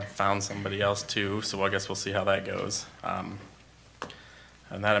think we have found somebody else too, so I guess we'll see how that goes. And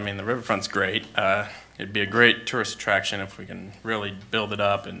that, the riverfront's great. It'd be a great tourist attraction if we can really build it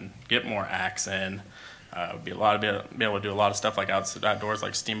up and get more acts in. It would be be able to do a lot of stuff like outdoors,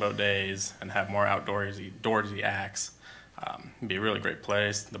 like Steamboat Days, and have more outdoorsy acts. It'd be a really great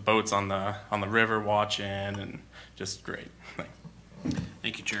place. The boats on the river watching, and just great.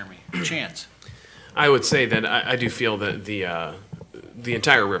 Thank you, Jeremy. Chance? I would say that I do feel that the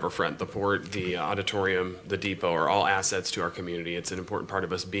entire riverfront, the port, the auditorium, the depot are all assets to our community. It's an important part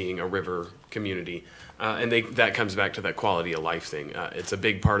of us being a river community. And that comes back to that quality of life thing. It's a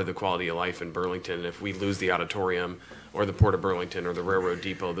big part of the quality of life in Burlington. And if we lose the auditorium or the Port of Burlington or the railroad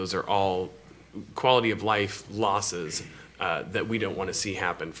depot, those are all quality of life losses that we don't want to see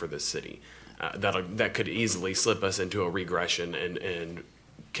happen for this city. That could easily slip us into a regression and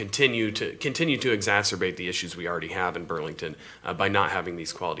continue to exacerbate the issues we already have in Burlington by not having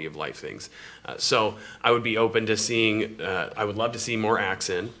these quality of life things. So I would be open to seeing, I would love to see more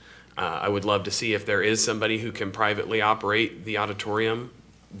acts in. I would love to see if there is somebody who can privately operate the auditorium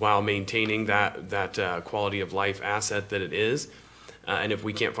while maintaining that quality of life asset that it is. And if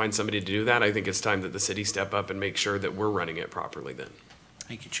we can't find somebody to do that, I think it's time that the city step up and make sure that we're running it properly then.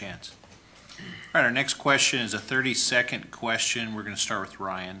 Thank you, Chance. All right, our next question is a 30-second question. We're going to start with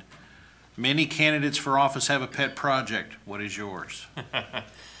Ryan. Many candidates for office have a pet project. What is yours?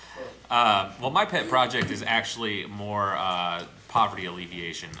 Well, my pet project is actually more poverty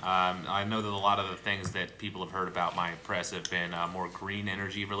alleviation. I know that a lot of the things that people have heard about my press have been more green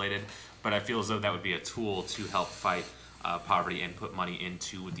energy related, but I feel as though that would be a tool to help fight poverty and put money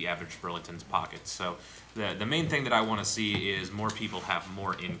into the average Burlington's pockets. So the main thing that I want to see is more people have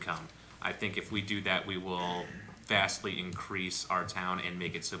more income. I think if we do that, we will vastly increase our town and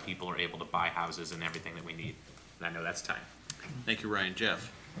make it so people are able to buy houses and everything that we need. And I know that's time. Thank you, Ryan.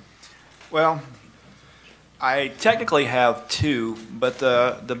 Jeff? Well, I technically have two, but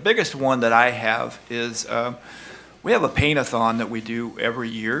the biggest one that I have is we have a paint-a-thon that we do every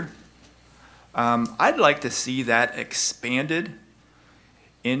year. I'd like to see that expanded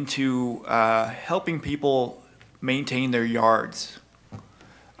into helping people maintain their yards.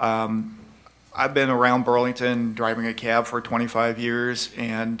 I've been around Burlington driving a cab for 25 years,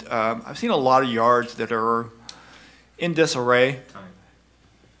 and I've seen a lot of yards that are in disarray.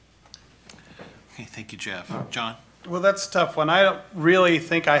 Okay, thank you, Jeff. John? Well, that's a tough one. I don't really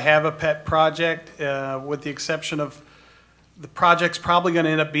think I have a pet project, with the exception of the project's probably going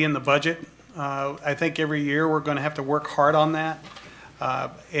to end up being the budget. I think every year we're going to have to work hard on that.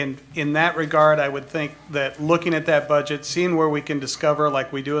 And in that regard, I would think that looking at that budget, seeing where we can discover,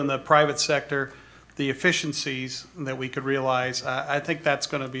 like we do in the private sector, the efficiencies that we could realize, I think that's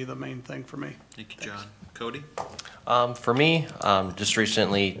going to be the main thing for me. Thank you, John. Cody? For me, just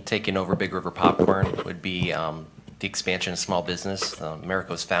recently taking over Big River Popcorn would be the expansion of small business.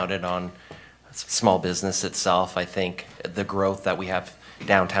 America was founded on small business itself. I think the growth that we have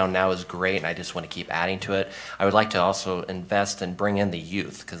downtown now is great, and I just want to keep adding to it. I would like to also invest and bring in the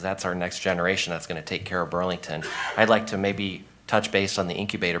youth, because that's our next generation that's going to take care of Burlington. I'd like to maybe touch base on the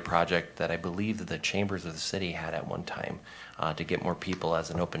incubator project that I believe that the chambers of the city had at one time, to get more people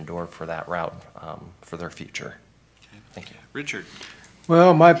as an open door for that route, for their future. Okay. Thank you. Richard?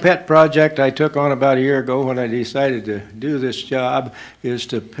 Well, my pet project I took on about a year ago when I decided to do this job is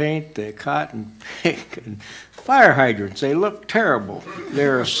to paint the cotton pink and fire hydrants. They look terrible.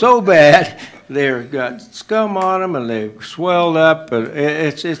 They're so bad. They've got scum on them and they've swelled up. But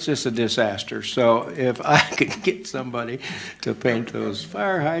it's just a disaster. So if I could get somebody to paint those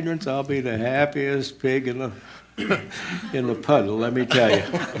fire hydrants, I'll be the happiest pig in the puddle, let me tell you.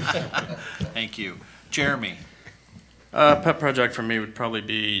 Thank you. Jeremy? Pet project for me would probably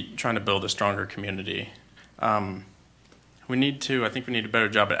be trying to build a stronger community. I think we need a better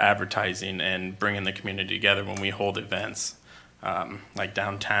job at advertising and bringing the community together when we hold events, like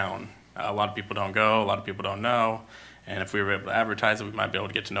downtown. A lot of people don't go, a lot of people don't know, and if we were able to advertise it, we might be able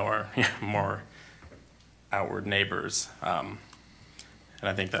to get to know our more outward neighbors. And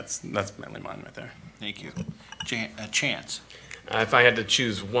I think that's mainly mine right there. Thank you. Chance? If I had to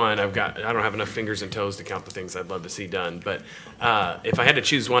choose one, I don't have enough fingers and toes to count the things I'd love to see done. But if I had to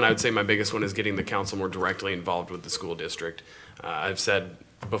choose one, I would say my biggest one is getting the council more directly involved with the school district. I've said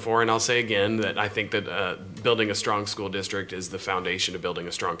before, and I'll say again, that I think that building a strong school district is the foundation of building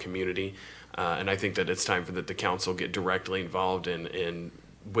a strong community. And I think that it's time for the council get directly involved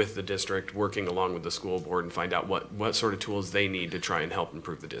with the district, working along with the school board, and find out what sort of tools they need to try and help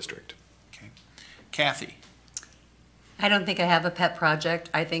improve the district. Okay. Kathy? I don't think I have a pet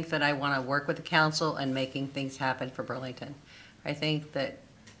project. I think that I want to work with the council and making things happen for Burlington. I think that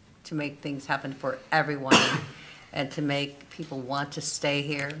to make things happen for everyone and to make people want to stay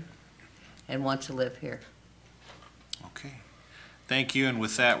here and want to live here. Okay. Thank you, and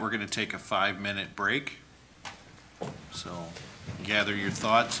with that, we're going to take a 5-minute break. So gather your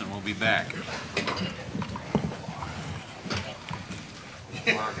thoughts, and we'll be back.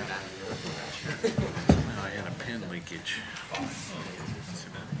 I had a pen leakage. Yeah,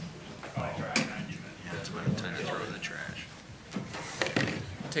 it's about time to throw in the trash.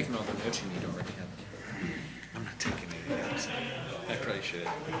 Taking all the notes you need already, have you? I'm not taking anything else. I probably should.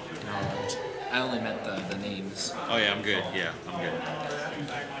 No, I only meant the names. Oh, yeah, I'm good. Yeah, I'm good.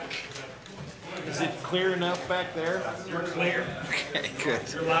 Is it clear enough back there? You're clear. Okay,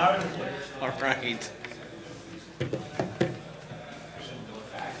 good. You're loud? All right.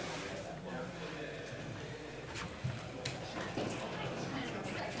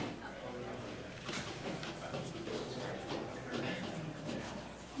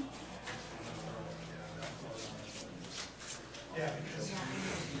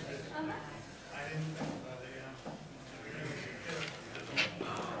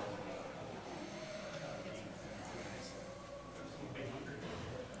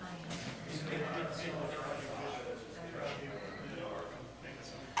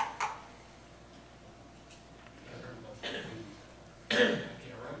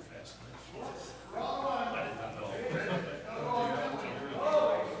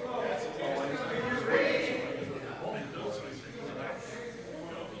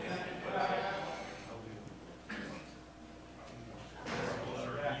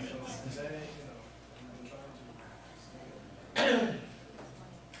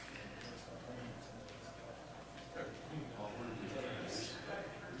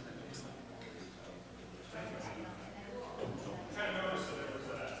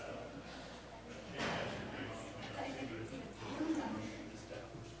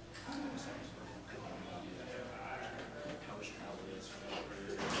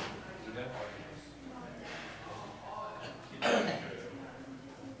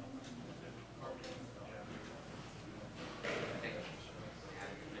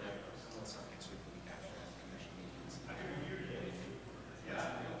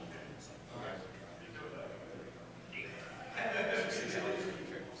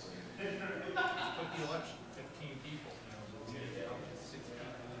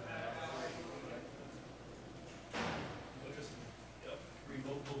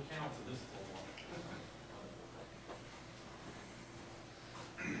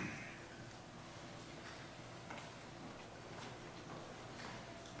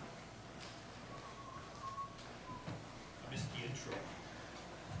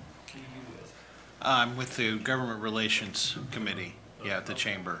 I'm with the Government Relations Committee, yeah, at the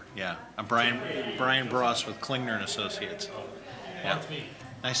Chamber, yeah. I'm Brian Bross with Klingner and Associates. Yeah.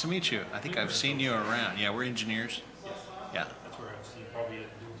 Nice to meet you. I think I've seen you around. Yeah, we're engineers. Yeah. That's where I've seen probably doing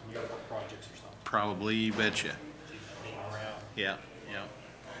some yard projects or something. Probably, you betcha. Being around. Yeah, yeah.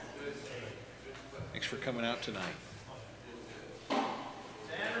 Thanks for coming out tonight.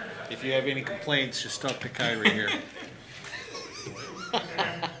 If you have any complaints, just talk to Kyrie here.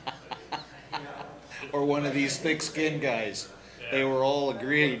 Or one of these thick-skinned guys. They were all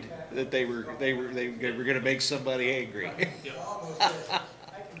agreed that they were going to make somebody angry.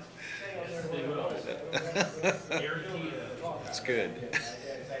 That's good.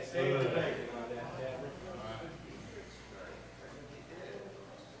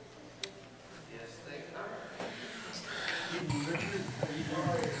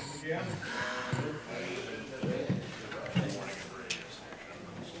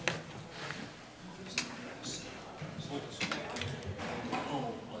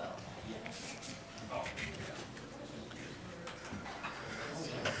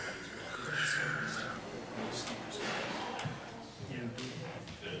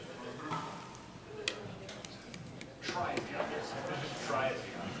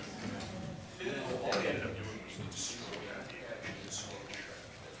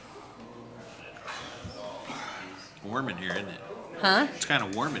 Warm in here, isn't it? Huh? It's kind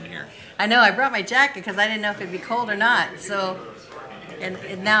of warm in here. I know, I brought my jacket because I didn't know if it'd be cold or not, so,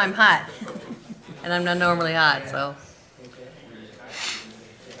 and now I'm hot. And I'm not normally hot, so.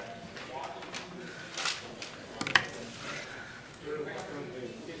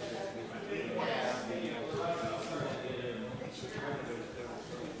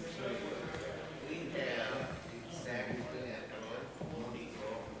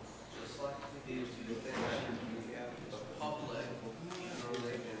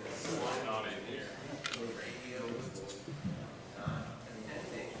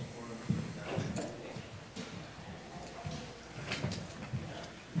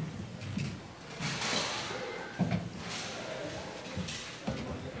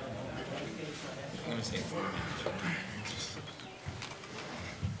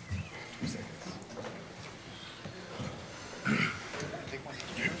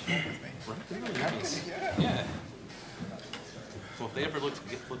 Yeah. Well, if they ever look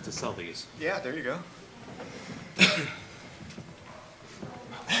to sell these. Yeah, there you go.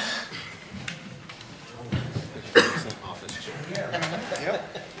 Office chair.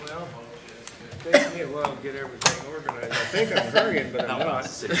 Yep. Well, takes me a while to get everything organized. I think I'm hurrying, but I'm No, not.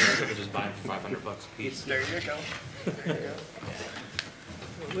 it's a could just buy them for $500 a piece. There you go. There you go.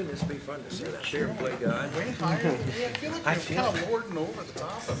 Wouldn't this be fun to sit up here and play God? Way higher. I feel like you're kind of lording over the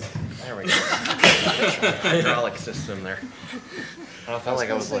top of it. There we go. Hydraulic system there. I felt like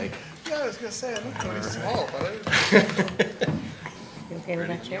I was like, Yeah, I was gonna say, I look pretty small, but I You okay with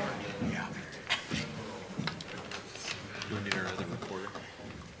that chair? Do we need our other recorder?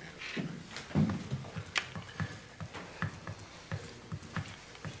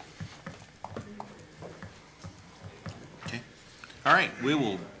 Okay. All right, we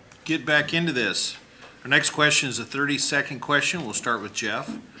will get back into this. Our next question is a 30-second question. We'll start with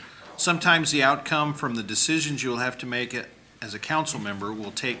Jeff. Sometimes the outcome from the decisions you'll have to make as a council member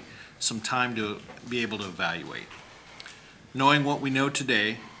will take some time to be able to evaluate. Knowing what we know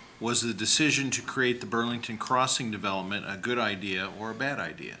today, was the decision to create the Burlington Crossing development a good idea or a bad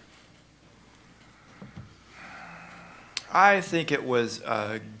idea? I think it was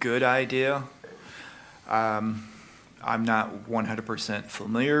a good idea. I'm not 100%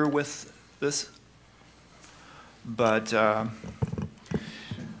 familiar with this, but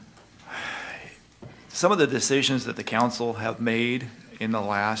some of the decisions that the council have made in the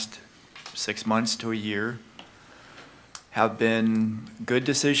last 6 months to a year have been good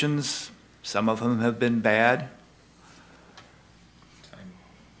decisions. Some of them have been bad.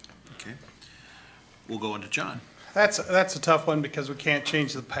 Okay. We'll go into John. That's a tough one because we can't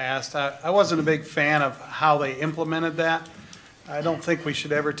change the past. I wasn't a big fan of how they implemented that. I don't think we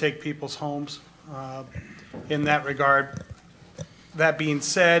should ever take people's homes in that regard. That being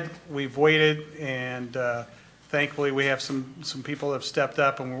said, we've waited, and thankfully we have some people that have stepped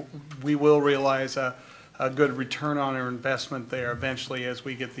up, and we will realize a good return on our investment there eventually as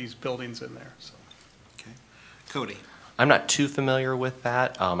we get these buildings in there. So. Okay. Cody. I'm not too familiar with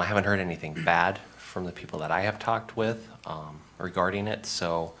that. I haven't heard anything bad from the people that I have talked with regarding it,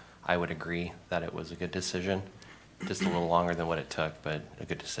 so I would agree that it was a good decision. Just a little longer than what it took, but a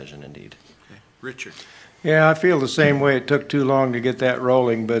good decision indeed. Okay. Richard. Yeah, I feel the same way. It took too long to get that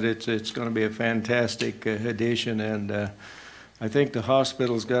rolling, but it's going to be a fantastic addition, and I think the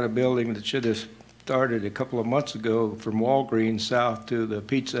hospital's got a building that should have started a couple of months ago from Walgreens south to the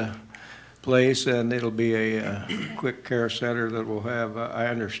pizza place, and it'll be a quick care center that will have, I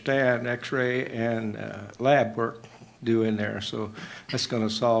understand, x-ray and lab work due in there. So that's going to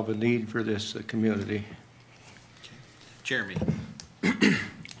solve a need for this community. Jeremy?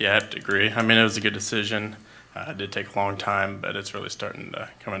 Yeah, I have to agree. I mean, it was a good decision. It did take a long time, but it's really starting to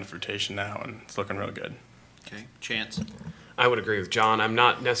come into fruition now, and it's looking real good. Okay, Chance? I would agree with John. I'm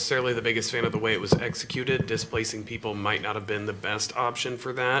not necessarily the biggest fan of the way it was executed. Displacing people might not have been the best option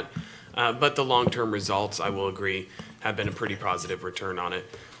for that. But the long-term results, I will agree, have been a pretty positive return on it.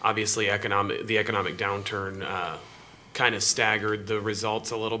 Obviously, the economic downturn kind of staggered the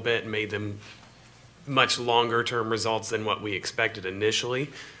results a little bit and made them much longer-term results than what we expected initially.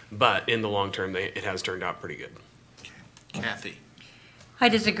 But in the long term, it has turned out pretty good. Kathy? I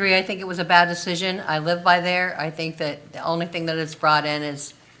disagree. I think it was a bad decision. I live by there. I think that the only thing that it's brought in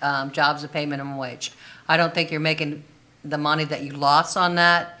is jobs that pay minimum wage. I don't think you're making the money that you lost on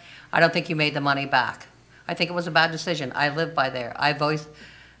that. I don't think you made the money back. I think it was a bad decision. I live by there.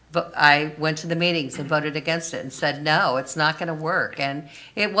 I went to the meetings and voted against it and said, no, it's not going to work. And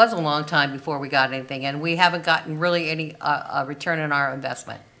it was a long time before we got anything, and we haven't gotten really any return on our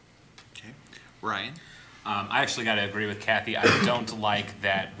investment. Okay. Ryan? I actually got to agree with Kathy. I don't like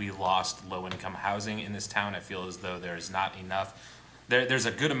that we lost low-income housing in this town. I feel as though there's not enough. There's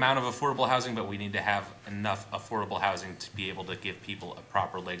a good amount of affordable housing, but we need to have enough affordable housing to be able to give people a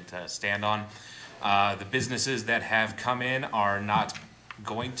proper leg to stand on. The businesses that have come in are not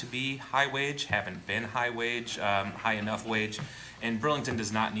going to be high wage, haven't been high wage, high enough wage, and Burlington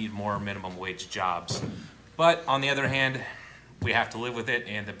does not need more minimum wage jobs. But on the other hand, we have to live with it,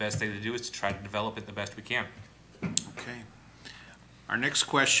 and the best thing to do is to try to develop it the best we can. Okay. Our next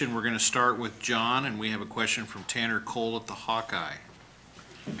question, we're going to start with John, and we have a question from Tanner Cole at the Hawkeye.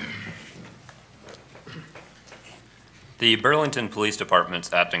 The Burlington Police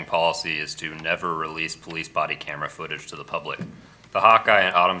Department's acting policy is to never release police body camera footage to the public. The Hawkeye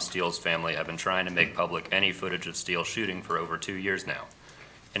and Autumn Steele's family have been trying to make public any footage of Steele shooting for over 2 years now.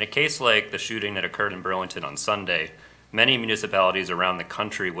 In a case like the shooting that occurred in Burlington on Sunday, many municipalities around the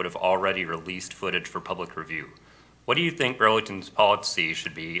country would have already released footage for public review. What do you think Burlington's policy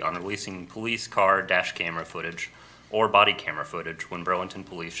should be on releasing police car dash camera footage or body camera footage when Burlington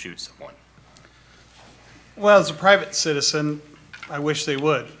police shoot someone? Well, as a private citizen, I wish they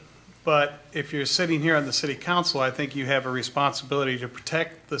would. But if you're sitting here on the city council, I think you have a responsibility to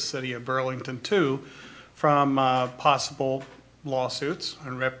protect the city of Burlington too from possible lawsuits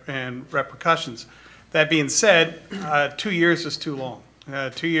and repercussions. That being said, 2 years is too long.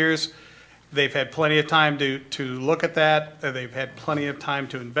 2 years, they've had plenty of time to look at that. They've had plenty of time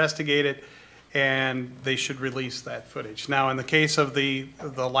to investigate it, and they should release that footage. Now, in the case of the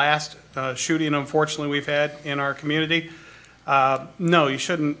last shooting, unfortunately, we've had in our community, no, you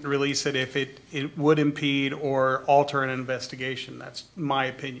shouldn't release it if it would impede or alter an investigation. That's my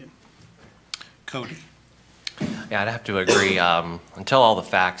opinion. Cody? Yeah, I'd have to agree. Until all the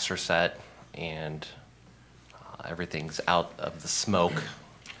facts are set and everything's out of the smoke,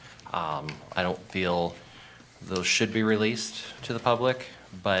 I don't feel those should be released to the public,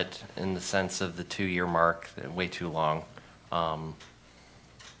 but in the sense of the 2-year mark, way too long.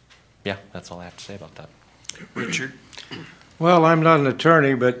 Yeah, that's all I have to say about that. Richard? Well, I'm not an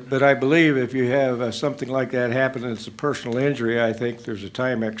attorney, but I believe if you have something like that happen and it's a personal injury, I think there's a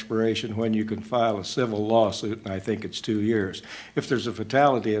time expiration when you can file a civil lawsuit, and I think it's 2 years. If there's a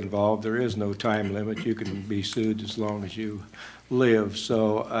fatality involved, there is no time limit. You can be sued as long as you live.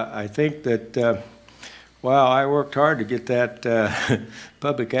 So I think that, wow, I worked hard to get that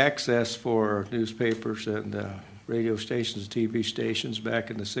public access for newspapers and radio stations, TV stations back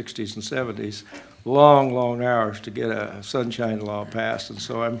in the 60s and 70s. Long, long hours to get a sunshine law passed, and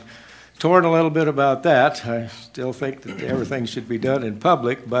so I'm torn a little bit about that. I still think that everything should be done in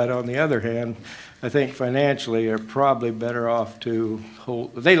public, but on the other hand, I think financially they're probably better off to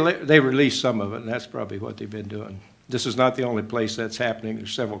hold. They release some of it, and that's probably what they've been doing. This is not the only place that's happening.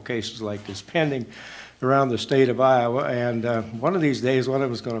 There's several cases like this pending around the state of Iowa, and one of these days, one of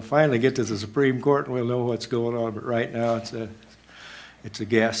them is going to finally get to the Supreme Court, and we'll know what's going on. But right now, it's a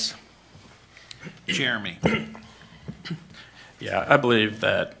guess. Jeremy? Yeah, I believe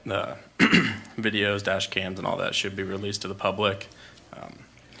that videos, dash cams, and all that should be released to the public.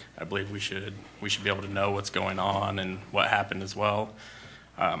 I believe we should be able to know what's going on and what happened as well.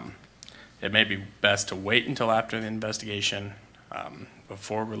 It may be best to wait until after the investigation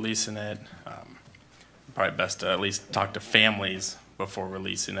before releasing it. Probably best to at least talk to families before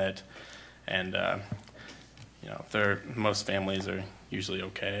releasing it. And you know, most families are usually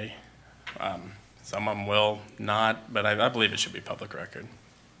okay. Some of them will not, but I believe it should be public record.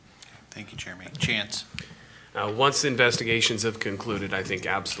 Thank you, Jeremy. Chance? Once investigations have concluded, I think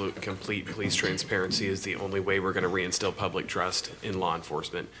absolute and complete police transparency is the only way we're going to reinstill public trust in law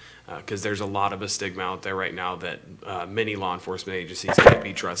enforcement. Because there's a lot of a stigma out there right now that many law enforcement agencies can't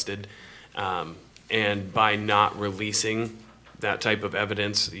be trusted. And by not releasing that type of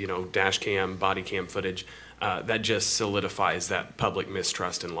evidence, you know, dash cam, body cam footage, that just solidifies that public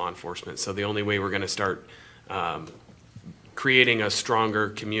mistrust in law enforcement. So the only way we're going to start creating a stronger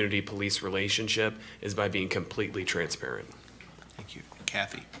community police relationship is by being completely transparent. Thank you.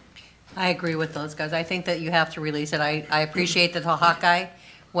 Kathy? I agree with those guys. I think that you have to release it. I appreciate that the Hawkeye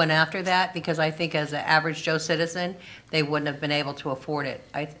went after that, because I think as an average Joe citizen, they wouldn't have been able to afford it.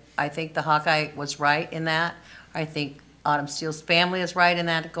 I think the Hawkeye was right in that. I think Autumn Steele's family is right in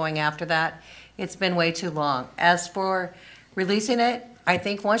that, going after that. It's been way too long. As for releasing it, I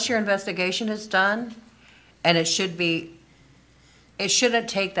think once your investigation is done, and it shouldn't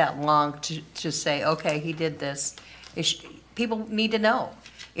take that long to say, okay, he did this. People need to know.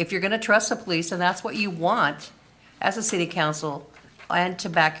 If you're gonna trust the police, and that's what you want as a city council, and to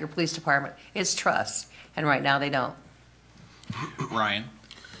back your police department, is trust. And right now, they don't. Ryan?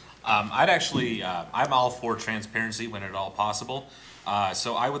 I'm all for transparency when at all possible.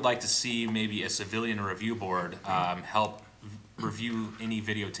 So I would like to see maybe a civilian review board help review any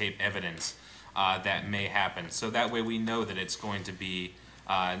videotape evidence that may happen. So that way we know that it's going to be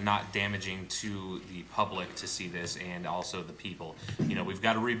not damaging to the public to see this, and also the people. You know, we've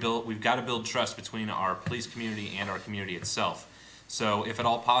got to build trust between our police community and our community itself. So if at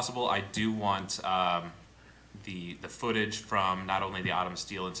all possible, I do want the footage from not only the Autumn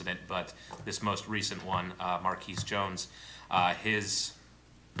Steele incident, but this most recent one, Marquise Jones. His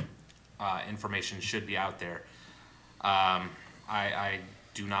information should be out there. I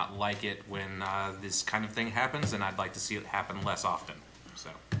do not like it when this kind of thing happens, and I'd like to see it happen less often. So,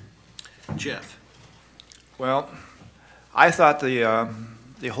 Jeff? Well, I thought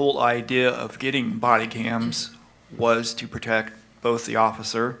the whole idea of getting body cams was to protect both the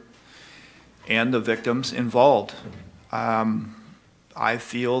officer and the victims involved. I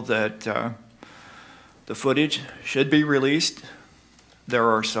feel that the footage should be released. There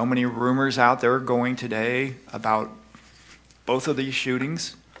are so many rumors out there going today about both of these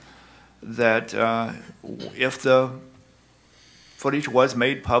shootings that if the footage was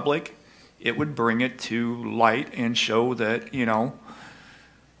made public, it would bring it to light and show that, you know,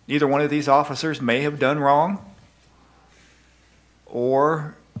 neither one of these officers may have done wrong,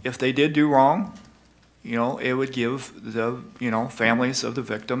 or if they did do wrong, you know, it would give the, you know, families of the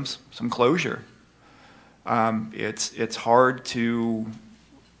victims some closure. It's hard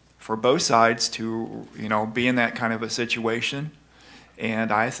for both sides to, you know, be in that kind of a situation.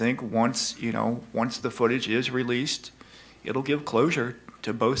 And I think once the footage is released, it'll give closure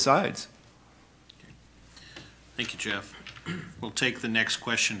to both sides. Thank you, Jeff. We'll take the next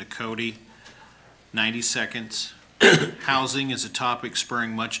question to Cody. 90 seconds. Housing is a topic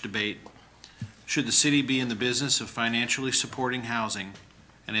spurring much debate. Should the city be in the business of financially supporting housing,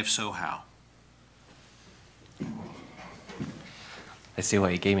 and if so, how? I see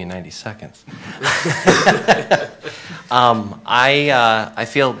why you gave me 90 seconds. I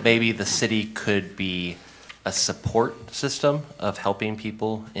feel maybe the city could be a support system of helping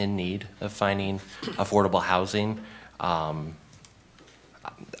people in need of finding affordable housing.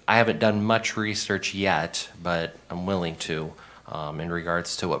 I haven't done much research yet, but I'm willing to in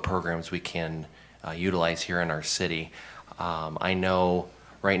regards to what programs we can utilize here in our city. I know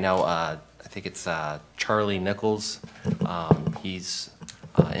right now, I think it's Charlie Nichols. He's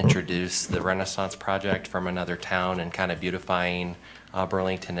introduced the Renaissance Project from another town and kind of beautifying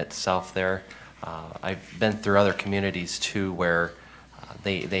Burlington itself there. I've been through other communities too where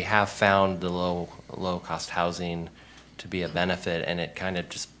they have found the low cost housing to be a benefit, and it kind of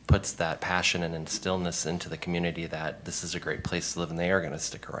just puts that passion and instillness into the community that this is a great place to live and they are going to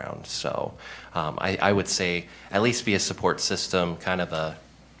stick around. So I would say at least be a support system, kind of a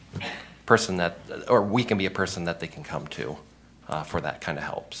person that, or we can be a person that they can come to for that kind of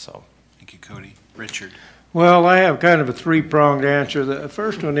help. So thank you, Cody. Richard? Well, I have kind of a three-pronged answer. The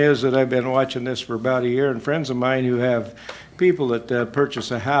first one is that I've been watching this for about a year, and friends of mine who have people that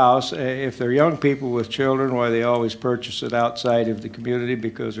purchase a house, if they're young people with children, why they always purchase it outside of the community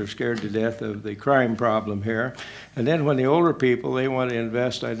because they're scared to death of the crime problem here. And then when the older people, they want to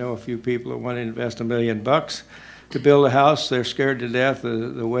invest, I know a few people that want to invest $1 million to build a house. They're scared to death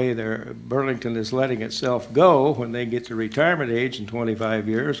of the way Burlington is letting itself go. When they get to retirement age in 25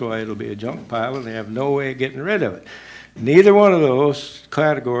 years, why, it'll be a junk pile and they have no way of getting rid of it. Neither one of those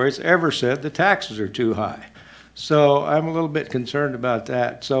categories ever said the taxes are too high. So I'm a little bit concerned about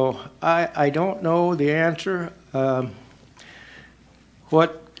that. So I don't know the answer.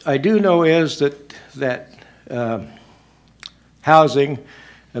 What I do know is that housing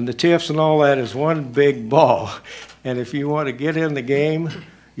and the TIFs and all that is one big ball. And if you want to get in the game,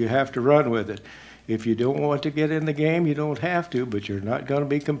 you have to run with it. If you don't want to get in the game, you don't have to, but you're not going to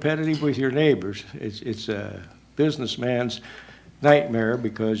be competitive with your neighbors. It's a businessman's nightmare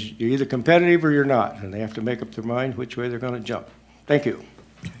because you're either competitive or you're not, and they have to make up their mind which way they're going to jump. Thank you.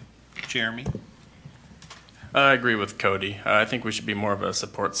 Jeremy? I agree with Cody. I think we should be more of a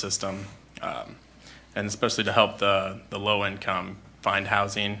support system, and especially to help the low income find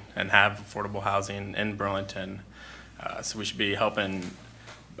housing and have affordable housing in Burlington. So we should be helping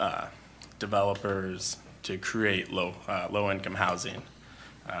developers to create low income housing.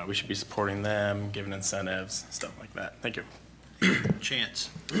 We should be supporting them, giving incentives, stuff like that. Thank you. Chance?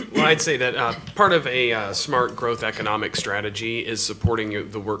 Well, I'd say that part of a smart growth economic strategy is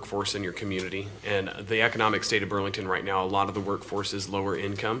supporting the workforce in your community. And the economic state of Burlington right now, a lot of the workforce is lower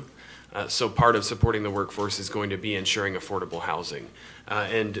income. So part of supporting the workforce is going to be ensuring affordable housing.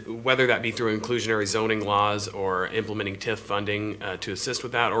 And whether that be through inclusionary zoning laws or implementing TIF funding to assist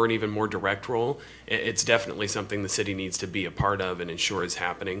with that, or an even more direct role, it's definitely something the city needs to be a part of and ensure is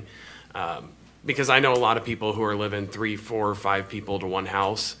happening. Because I know a lot of people who are living 3, 4, 5 people to one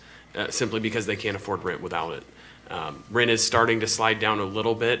house simply because they can't afford rent without it. Rent is starting to slide down a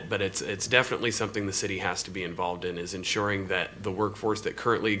little bit, but it's definitely something the city has to be involved in, is ensuring that the workforce that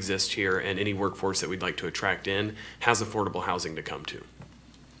currently exists here and any workforce that we'd like to attract in has affordable housing to come to.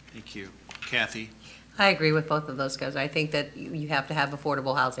 Thank you. Kathy? I agree with both of those guys. I think that you have to have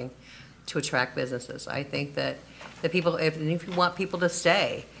affordable housing to attract businesses. I think that the people, if you want people to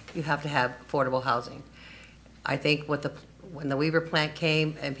stay, you have to have affordable housing. I think when the Weaver plant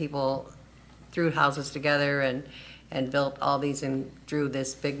came and people threw houses together and built all these and drew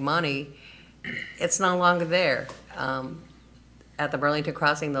this big money, it's no longer there. At the Burlington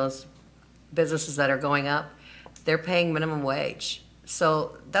Crossing, those businesses that are going up, they're paying minimum wage.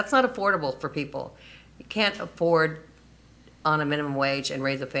 So that's not affordable for people. You can't afford on a minimum wage and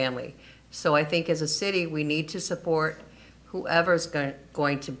raise a family. So I think as a city, we need to support whoever's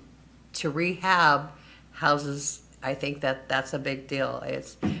going to rehab houses. I think that's a big deal.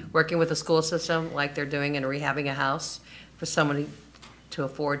 It's working with the school system like they're doing in rehabbing a house for somebody to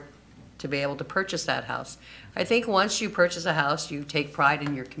afford to be able to purchase that house. I think once you purchase a house, you take pride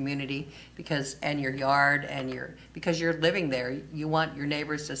in your community and your yard because you're living there. You want your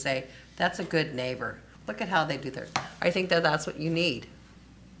neighbors to say, that's a good neighbor. Look at how they do theirs. I think that's what you need.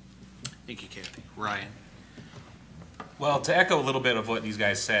 Thank you, Kathy. Ryan? Well, to echo a little bit of what these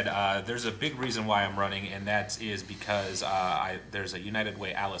guys said, there's a big reason why I'm running, and that is because there's a United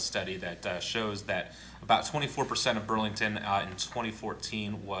Way Alice study that shows that about 24% of Burlington in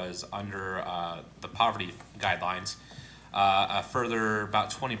 2014 was under the poverty guidelines. A further about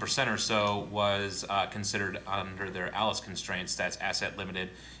 20% or so was considered under their Alice constraints. That's asset limited,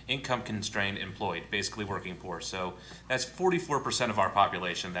 income constrained, employed, basically working poor. So that's 44% of our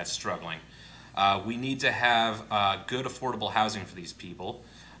population that's struggling. We need to have good, affordable housing for these people.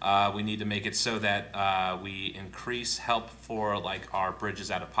 We need to make it so that we increase help for like our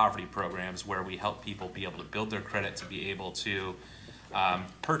Bridges Out of Poverty programs, where we help people be able to build their credit to be able to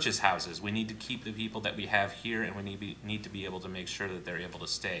purchase houses. We need to keep the people that we have here, and we need to be able to make sure that they're able to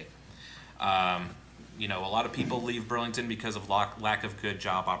stay. You know, a lot of people leave Burlington because of lack of good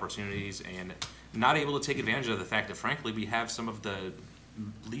job opportunities and not able to take advantage of the fact that, frankly, we have some of the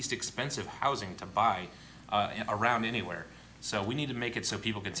least expensive housing to buy around anywhere. So we need to make it so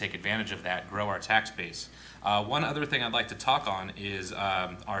people can take advantage of that, grow our tax base. One other thing I'd like to talk on is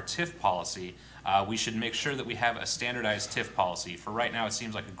our TIF policy. We should make sure that we have a standardized TIF policy. For right now, it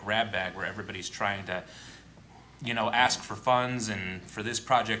seems like a grab bag where everybody's trying to, you know, ask for funds and for this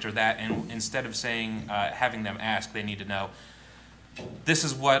project or that, and instead of saying, having them ask, they need to know, this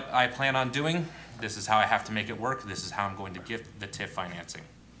is what I plan on doing, this is how I have to make it work, this is how I'm going to give the TIF financing.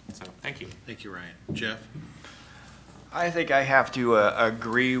 So, thank you. Thank you, Ryan. Jeff? I think I have to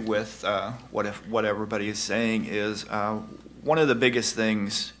agree with what everybody is saying. Is one of the biggest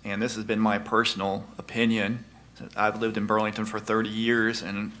things, and this has been my personal opinion. I've lived in Burlington for 30 years,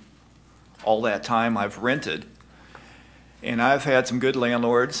 and all that time I've rented. And I've had some good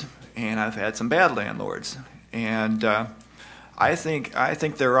landlords, and I've had some bad landlords. And I think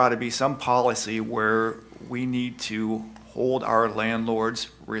there ought to be some policy where we need to hold our landlords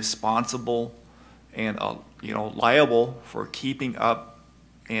responsible and liable for keeping up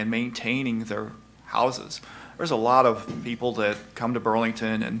and maintaining their houses there's a lot of people that come to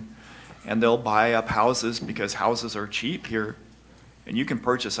Burlington and they'll buy up houses because houses are cheap here. And you can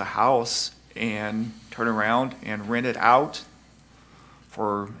purchase a house and turn around and rent it out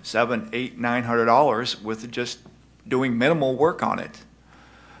for $700, $800, $900 with just doing minimal work on it.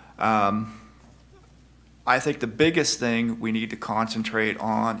 I think the biggest thing we need to concentrate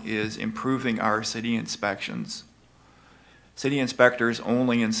on is improving our city inspections. City inspectors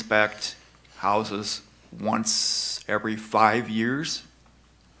only inspect houses once every 5 years,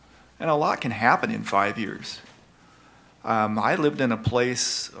 and a lot can happen in 5 years. I lived in a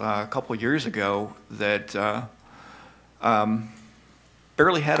place a couple years ago that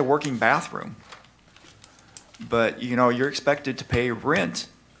barely had a working bathroom. But, you know, you're expected to pay rent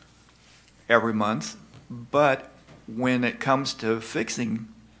every month, but when it comes to fixing,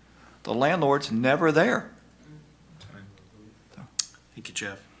 the landlord's never there. Thank you,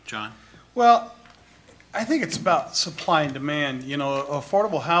 Jeff. John? Well, I think it's about supply and demand. You know,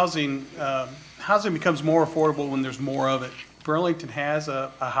 affordable housing, housing becomes more affordable when there's more of it. Burlington has a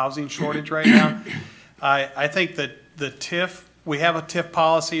housing shortage right now. I think that the TIF, we have a TIF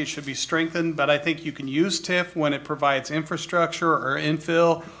policy, it should be strengthened, but I think you can use TIF when it provides infrastructure or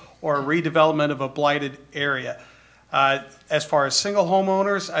infill or redevelopment of a blighted area. As far as single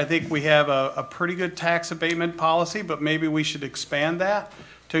homeowners, I think we have a pretty good tax abatement policy, but maybe we should expand that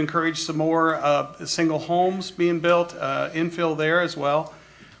to encourage some more single homes being built, infill there as well.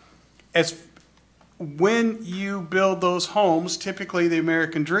 When you build those homes, typically the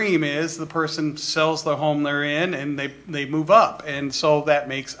American dream is the person sells the home they're in and they move up, and so that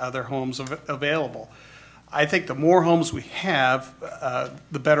makes other homes available. I think the more homes we have,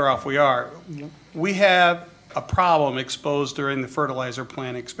 the better off we are. We have a problem exposed during the fertilizer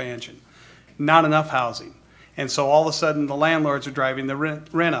plant expansion. Not enough housing. And so all of a sudden the landlords are driving the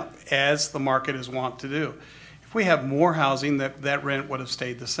rent up, as the market is wont to do. If we have more housing, that rent would have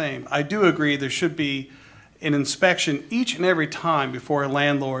stayed the same. I do agree there should be an inspection each and every time before a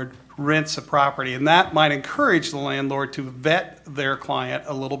landlord rents a property, and that might encourage the landlord to vet their client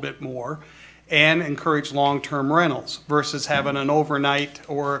a little bit more and encourage long-term rentals versus having an overnight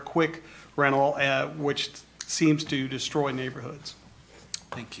or a quick rental, which seems to destroy neighborhoods.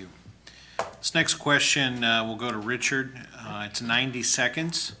 Thank you. This next question will go to Richard. It's 90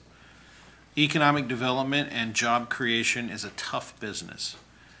 seconds. Economic development and job creation is a tough business.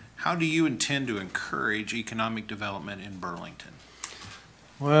 How do you intend to encourage economic development in Burlington?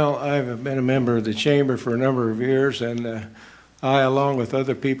 Well, I've been a member of the chamber for a number of years, and I, along with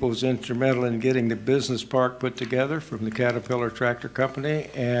other people, was instrumental in getting the business park put together from the Caterpillar Tractor Company,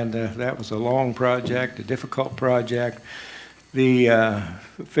 and that was a long project, a difficult project. The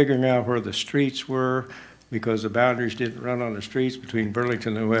figuring out where the streets were, because the boundaries didn't run on the streets between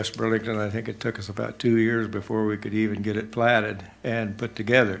Burlington and West Burlington. I think it took us about 2 years before we could even get it platted and put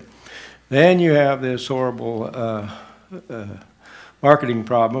together. Then you have this horrible marketing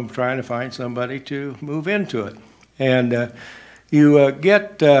problem, trying to find somebody to move into it. And you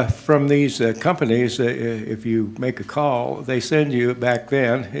get from these companies, if you make a call, they send you, back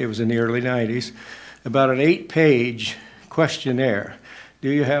then, it was in the early 90s, about an 8-page questionnaire. Do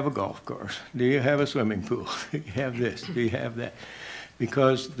you have a golf course? Do you have a swimming pool? Do you have this? Do you have that?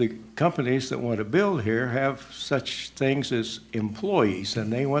 Because the companies that want to build here have such things as employees,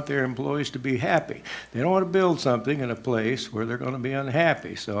 and they want their employees to be happy. They don't want to build something in a place where they're going to be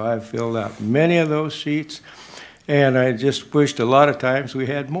unhappy. So I've filled out many of those sheets, and I just wished a lot of times we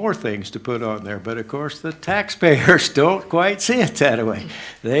had more things to put on there. But of course, the taxpayers don't quite see it that way.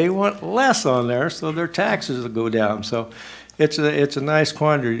 They want less on there, so their taxes will go down. So it's a nice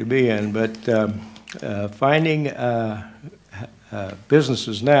quandary to be in, but finding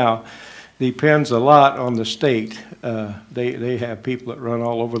businesses now depends a lot on the state. They have people that run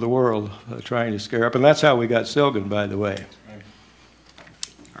all over the world trying to scare up, and that's how we got Silgan, by the way.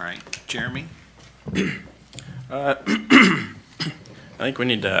 All right, Jeremy? I think we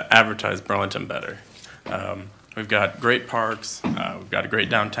need to advertise Burlington better. We've got great parks, we've got a great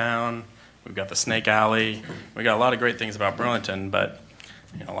downtown, we've got the Snake Alley, we got a lot of great things about Burlington, but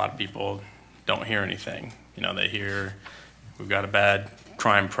you know, a lot of people don't hear anything. You know, they hear we've got a bad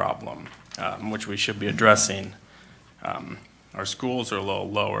crime problem, which we should be addressing. Our schools are a little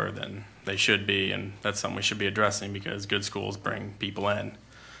lower than they should be, and that's something we should be addressing because good schools bring people in.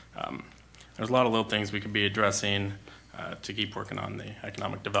 There's a lot of little things we could be addressing to keep working on the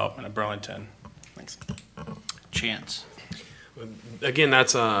economic development of Burlington. Thanks. Chance. Again,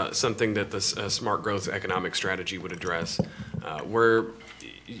 that's something that the smart growth economic strategy would address. We're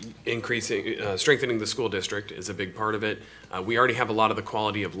strengthening the school district is a big part of it. We already have a lot of the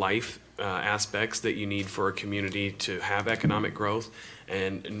quality of life aspects that you need for a community to have economic growth.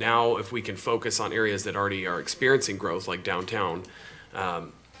 And now if we can focus on areas that already are experiencing growth, like downtown,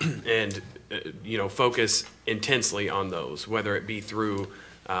 and focus intensely on those, whether it be through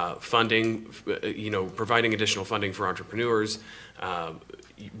funding, providing additional funding for entrepreneurs,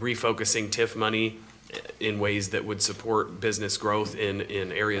 refocusing TIF money in ways that would support business growth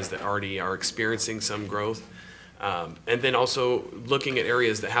in areas that already are experiencing some growth. And then also looking at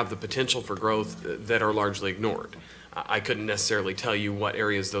areas that have the potential for growth that are largely ignored. I couldn't necessarily tell you what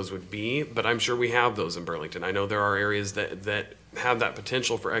areas those would be, but I'm sure we have those in Burlington. I know there are areas that have that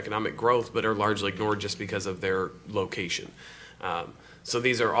potential for economic growth, but are largely ignored just because of their location. So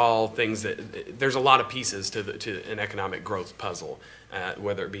these are all things that, there's a lot of pieces to an economic growth puzzle,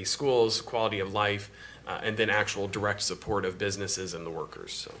 whether it be schools, quality of life, and then actual direct support of businesses and the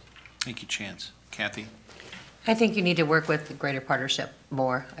workers. So. Thank you, Chance. Kathy? I think you need to work with the Greater Partnership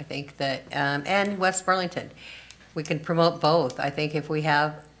more. I think that, and West Burlington. We can promote both. I think if we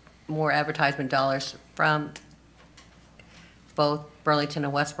have more advertisement dollars from both Burlington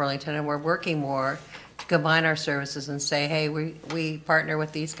and West Burlington, and we're working more to combine our services and say, hey, we partner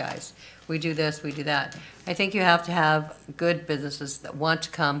with these guys. We do this, we do that. I think you have to have good businesses that want to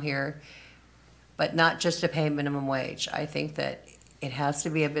come here, but not just to pay minimum wage. I think that it has to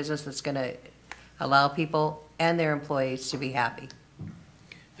be a business that's going to allow people and their employees to be happy.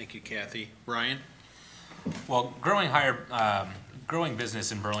 Thank you, Kathy. Ryan? Well, growing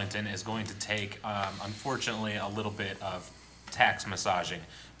business in Burlington is going to take, unfortunately, a little bit of tax massaging,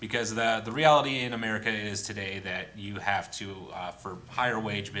 because the reality in America is today that you have to, for higher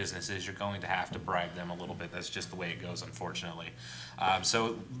wage businesses, you're going to have to bribe them a little bit. That's just the way it goes, unfortunately.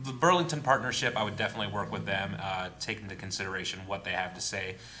 So the Burlington Partnership, I would definitely work with them, take into consideration what they have to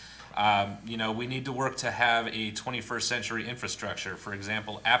say. We need to work to have a 21st century infrastructure. For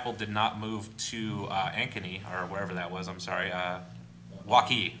example, Apple did not move to Ankeny, or wherever that was, I'm sorry,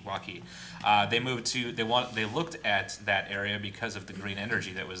 Waukee. They looked at that area because of the green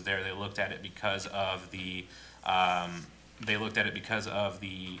energy that was there. They looked at it because of the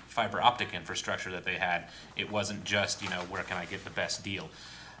fiber optic infrastructure that they had. It wasn't just, where can I get the best deal?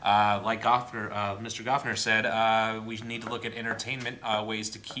 Like Mr. Goffner said, we need to look at entertainment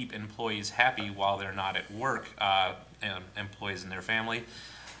ways to keep employees happy while they're not at work, and employees and their family.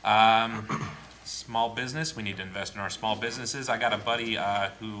 Small business, we need to invest in our small businesses. I got a buddy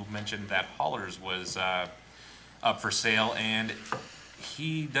who mentioned that Hollers was up for sale, and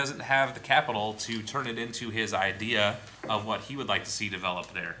he doesn't have the capital to turn it into his idea of what he would like to see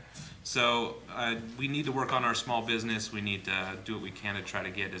developed there. So we need to work on our small business. We need to do what we can to try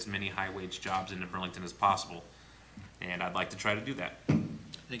to get as many high-wage jobs into Burlington as possible. And I'd like to try to do that.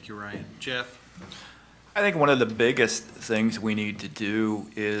 Thank you, Ryan. Jeff? I think one of the biggest things we need to do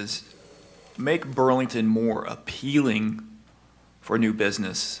is make Burlington more appealing for new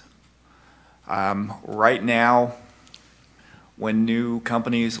business. Right now, when new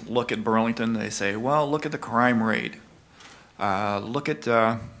companies look at Burlington, they say, well, look at the crime rate. Look at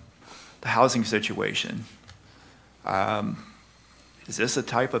the housing situation. Is this a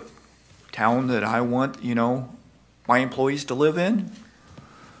type of town that I want, my employees to live in?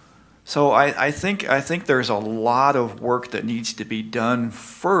 So I think there's a lot of work that needs to be done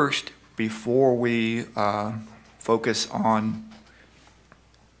first before we focus on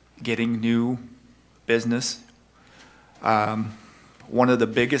getting new business. One of the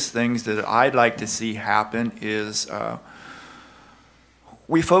biggest things that I'd like to see happen is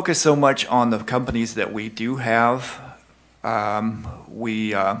we focus so much on the companies that we do have.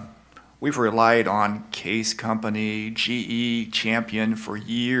 We've relied on Case Company, GE, Champion for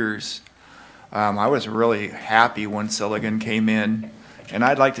years. I was really happy when Silligan came in, and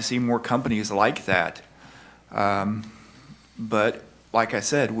I'd like to see more companies like that. But like I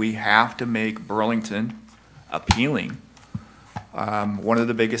said, we have to make Burlington appealing. One of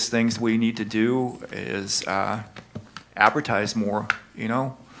the biggest things we need to do is advertise more.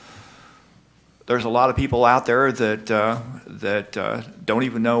 There's a lot of people out there that don't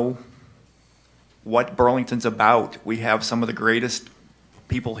even know what Burlington's about. We have some of the greatest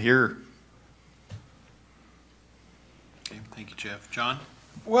people here. Okay, thank you, Jeff. John?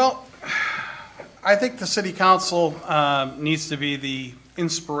 Well, I think the city council needs to be the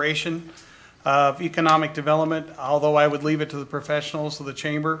inspiration of economic development, although I would leave it to the professionals of the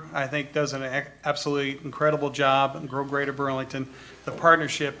chamber. I think does an absolutely incredible job in Grow Greater Burlington. The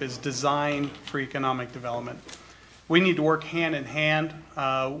partnership is designed for economic development. We need to work hand in hand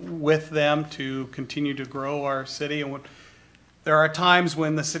with them to continue to grow our city. And There are times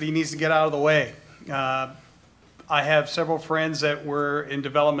when the city needs to get out of the way. I have several friends that were in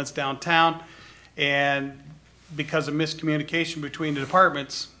developments downtown, and because of miscommunication between the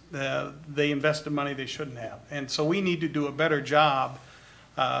departments, they invested money they shouldn't have. And so we need to do a better job.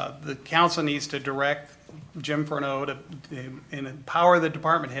 The council needs to direct Jim Furneaux and empower the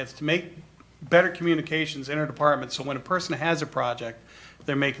department heads to make better communications inter-department, so when a person has a project,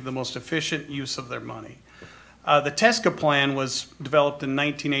 they're making the most efficient use of their money. The TSCA plan was developed in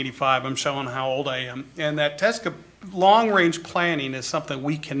 1985. I'm showing how old I am. And that TSCA long-range planning is something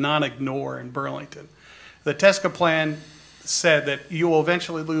we cannot ignore in Burlington. The TSCA plan said that you will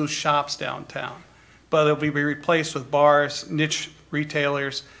eventually lose shops downtown, but they'll be replaced with bars, niche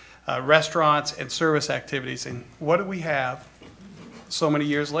retailers, restaurants, and service activities. And what do we have so many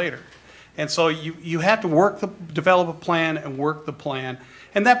years later? And so you have to develop a plan and work the plan.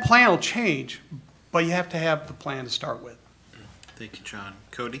 And that plan will change, but you have to have the plan to start with. Thank you, John.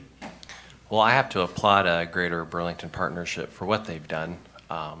 Cody? Well, I have to applaud Greater Burlington Partnership for what they've done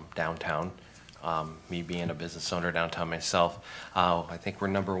downtown. Me being a business owner downtown myself, I think we're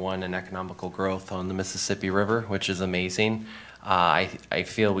 #1 in economical growth on the Mississippi River, which is amazing. I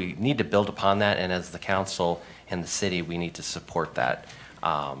feel we need to build upon that, and as the council and the city, we need to support that.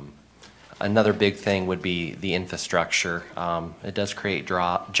 Another big thing would be the infrastructure. It does create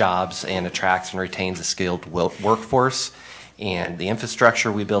jobs and attracts and retains a skilled workforce. And the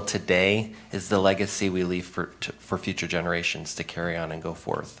infrastructure we build today is the legacy we leave for future generations to carry on and go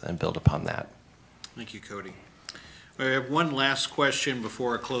forth and build upon that. Thank you, Cody. We have one last question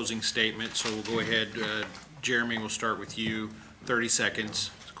before a closing statement, so we'll go ahead. Jeremy, we'll start with you. 30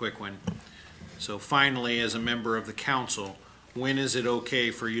 seconds. It's a quick one. So finally, as a member of the council, when is it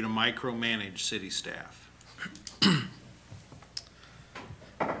okay for you to micromanage city staff? I'm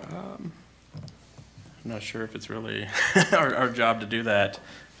not sure if it's really our job to do that.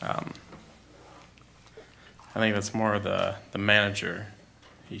 I think that's more of the manager.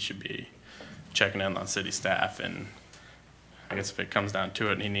 He should be checking in on city staff, and I guess if it comes down to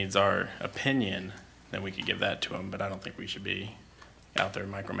it and he needs our opinion, then we could give that to him, but I don't think we should be out there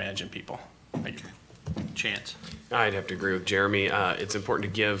micromanaging people. Thank you. Chance? I'd have to agree with Jeremy. It's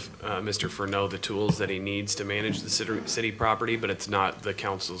important to give Mr. Furneaux the tools that he needs to manage the city property, but it's not the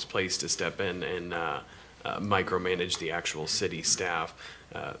council's place to step in and micromanage the actual city staff.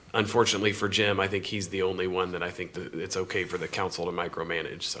 Unfortunately for Jim, I think he's the only one that I think that it's okay for the council to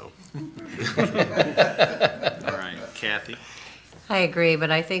micromanage, so. All right, Kathy? I agree,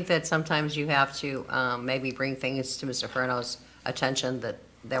 but I think that sometimes you have to maybe bring things to Mr. Furneaux's attention that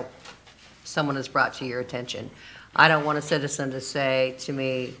someone has brought to your attention. I don't want a citizen to say to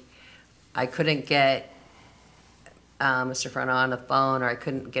me, I couldn't get Mr. Furneaux on the phone, or I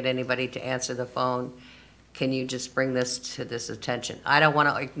couldn't get anybody to answer the phone. Can you just bring this to this attention? I don't want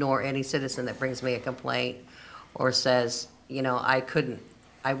to ignore any citizen that brings me a complaint or says, you know, I couldn't.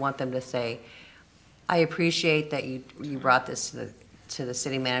 I want them to say, I appreciate that you brought this to the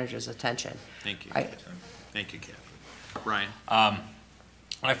city manager's attention. Thank you. Thank you, Kathy. Ryan?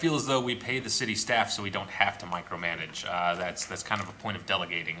 I feel as though we pay the city staff so we don't have to micromanage. That's kind of a point of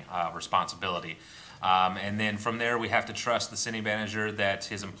delegating responsibility. And then from there, we have to trust the city manager that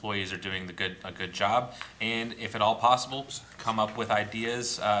his employees are doing a good job. And if at all possible, come up with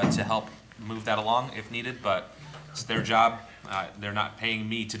ideas to help move that along if needed. But it's their job. They're not paying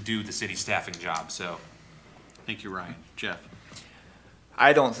me to do the city staffing job. So, thank you, Ryan. Jeff?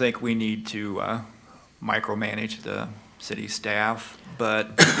 I don't think we need to micromanage the city staff,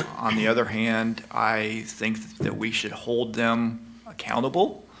 but on the other hand, I think that we should hold them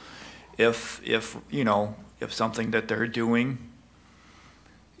accountable if you know, if something that they're doing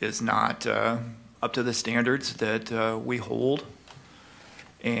is not up to the standards that we hold,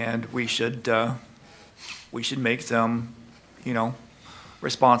 and we should make them, you know,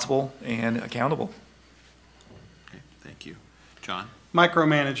 responsible and accountable. Okay, thank you. John?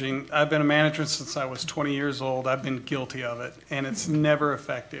 Micromanaging, I've been a manager since I was 20 years old. I've been guilty of it, and it's never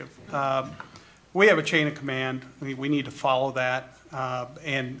effective. We have a chain of command. We need to follow that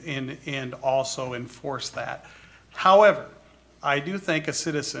and also enforce that. However, I do think a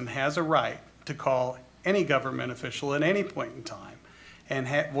citizen has a right to call any government official at any point in time and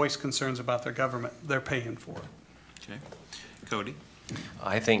voice concerns about their government. They're paying for it. Okay. Cody?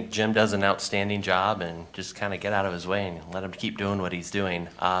 I think Jim does an outstanding job, and just kind of get out of his way and let him keep doing what he's doing.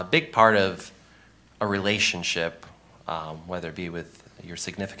 A big part of a relationship, whether it be with your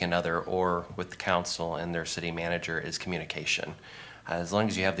significant other or with the council and their city manager, is communication. As long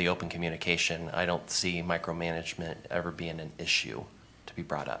as you have the open communication, I don't see micromanagement ever being an issue to be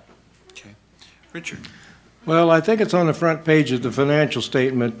brought up. Okay. Richard? Well, I think it's on the front page of the financial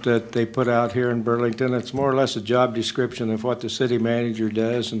statement that they put out here in Burlington. It's more or less a job description of what the city manager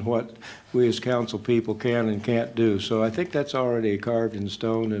does and what we as council people can and can't do. So I think that's already carved in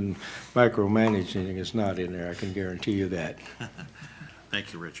stone, and micromanaging is not in there. I can guarantee you that.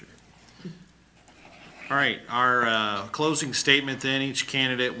 Thank you, Richard. All right, our closing statement then, each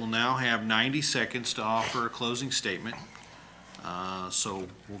candidate will now have 90 seconds to offer a closing statement. So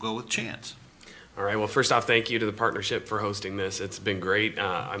we'll go with Chance. All right, well, first off, thank you to the partnership for hosting this. It's been great.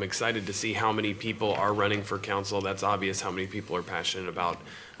 I'm excited to see how many people are running for council. That's obvious how many people are passionate about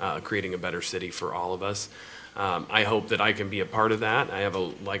creating a better city for all of us. I hope that I can be a part of that.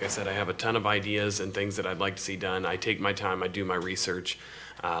 Like I said, I have a ton of ideas and things that I'd like to see done. I take my time, I do my research.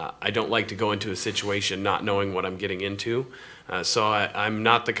 I don't like to go into a situation not knowing what I'm getting into. So I'm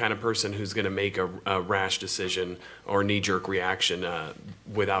not the kind of person who's going to make a rash decision or knee-jerk reaction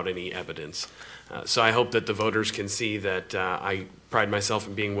without any evidence. So I hope that the voters can see that I pride myself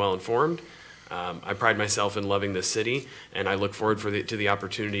in being well-informed. I pride myself in loving this city, and I look forward to the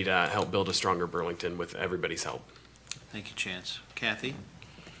opportunity to help build a stronger Burlington with everybody's help. Thank you, Chance. Kathy?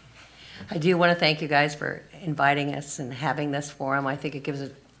 I do want to thank you guys for inviting us and having this forum. I think it gives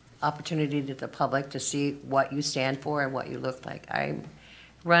an opportunity to the public to see what you stand for and what you look like. I'm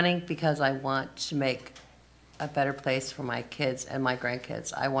running because I want to make a better place for my kids and my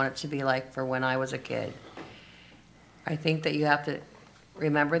grandkids. I want it to be like for when I was a kid. I think that you have to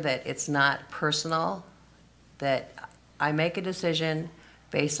remember that it's not personal, that I make a decision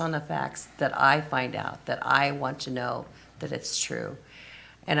based on the facts that I find out, that I want to know that it's true.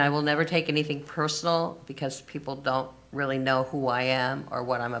 And I will never take anything personal because people don't really know who I am or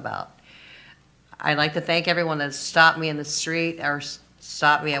what I'm about. I'd like to thank everyone that stopped me in the street or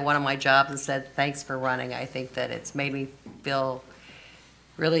stopped me at one of my jobs and said, thanks for running. I think that it's made me feel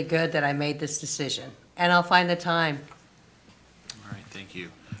really good that I made this decision. And I'll find the time. All right, thank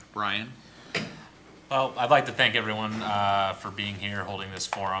you. Ryan? Well, I'd like to thank everyone for being here, holding this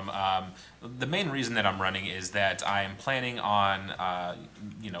forum. The main reason that I'm running is that I am planning on,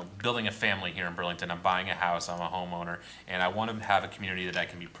 building a family here in Burlington. I'm buying a house. I'm a homeowner, and I want to have a community that I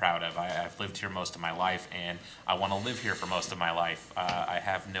can be proud of. I've lived here most of my life, and I want to live here for most of my life. I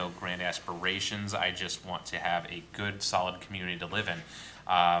have no grand aspirations. I just want to have a good, solid community to live in.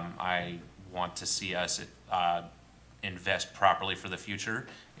 I want to see us invest properly for the future.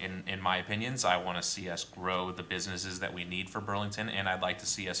 In my opinions, I want to see us grow the businesses that we need for Burlington, and I'd like to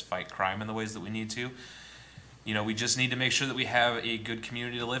see us fight crime in the ways that we need to. We just need to make sure that we have a good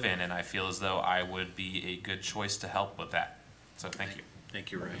community to live in, and I feel as though I would be a good choice to help with that. So thank you.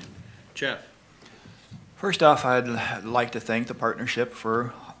 Thank you, Ryan. Jeff? First off, I'd like to thank the partnership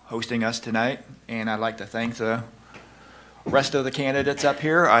for hosting us tonight, and I'd like to thank the rest of the candidates up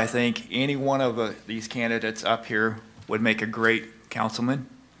here. I think any one of these candidates up here would make a great councilman.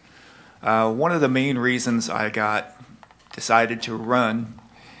 One of the main reasons I decided to run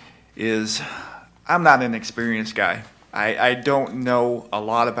is I'm not an experienced guy. I don't know a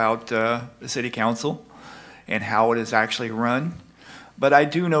lot about the city council and how it is actually run, but I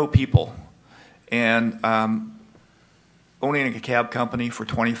do know people. And owning a cab company for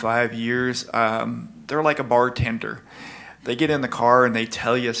 25 years, they're like a bartender. They get in the car and they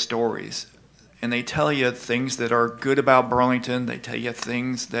tell you stories. And they tell you things that are good about Burlington. They tell you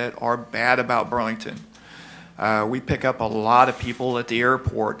things that are bad about Burlington. We pick up a lot of people at the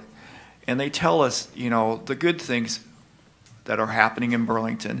airport, and they tell us, the good things that are happening in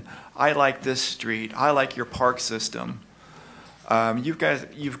Burlington. I like this street. I like your park system.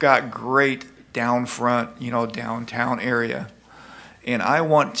 You've got great down front, downtown area. And I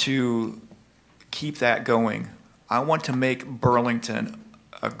want to keep that going. I want to make Burlington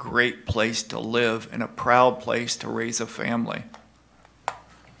a great place to live and a proud place to raise a family.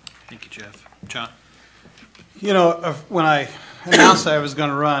 Thank you, Jeff. John? When I announced I was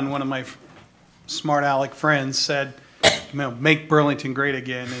going to run, one of my smart aleck friends said, make Burlington great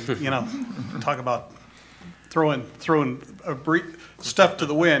again. And, talk about throwing stuff to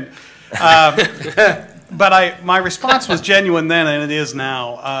the wind. But my response was genuine then, and it is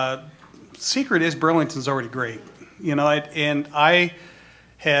now. Secret is Burlington's already great. And I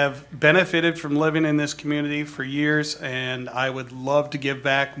have benefited from living in this community for years, and I would love to give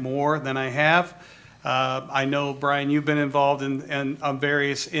back more than I have. I know, Brian, you've been involved in on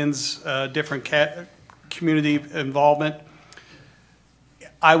various ends, different community involvement.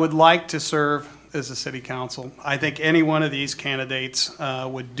 I would like to serve as a city council. I think any one of these candidates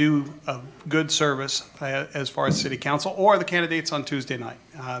would do a good service as far as city council, or the candidates on Tuesday night.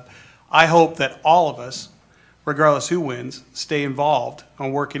 I hope that all of us regardless who wins, stay involved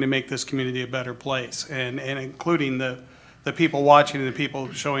on working to make this community a better place, and including the people watching and the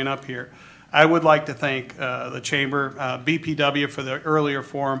people showing up here. I would like to thank the Chamber, BPW for the earlier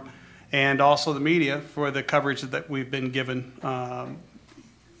forum, and also the media for the coverage that we've been given.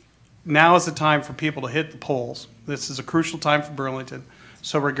 Now is the time for people to hit the polls. This is a crucial time for Burlington.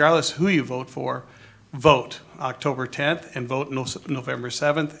 So regardless who you vote for, vote October 10th and vote November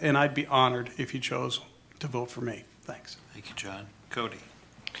 7th, and I'd be honored if you chose to vote for me. Thanks. Thank you, John. Cody.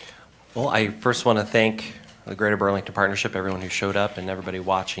 Well, I first want to thank the Greater Burlington Partnership, everyone who showed up, and everybody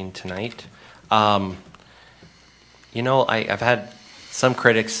watching tonight. You know, I've had some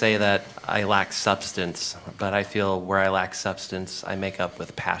critics say that I lack substance, but I feel where I lack substance, I make up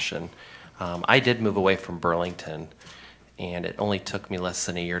with passion. I did move away from Burlington, and it only took me less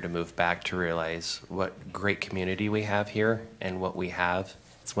than a year to move back to realize what great community we have here and what we have.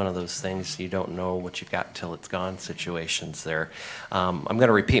 It's one of those things you don't know what you've got till it's gone situations there. I'm going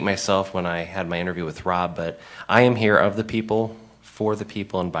to repeat myself when I had my interview with Rob, but I am here of the people, for the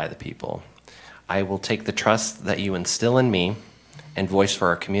people, and by the people. I will take the trust that you instill in me and voice for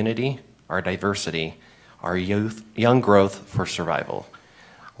our community, our diversity, our youth, young growth for survival.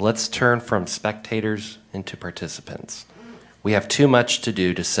 Let's turn from spectators into participants. We have too much to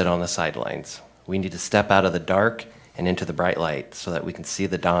do to sit on the sidelines. We need to step out of the dark and into the bright light so that we can see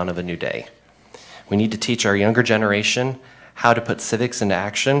the dawn of a new day. We need to teach our younger generation how to put civics into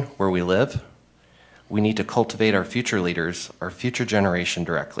action where we live. We need to cultivate our future leaders, our future generation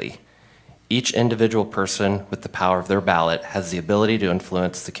directly. Each individual person with the power of their ballot has the ability to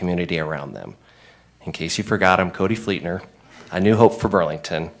influence the community around them. In case you forgot, I'm Cody Fleetner, a new hope for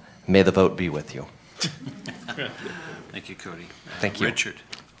Burlington. May the vote be with you. Thank you, Cody. Thank you. Richard.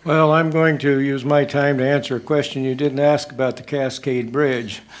 Well, I'm going to use my time to answer a question you didn't ask about the Cascade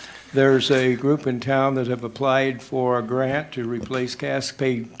Bridge. There's a group in town that have applied for a grant to replace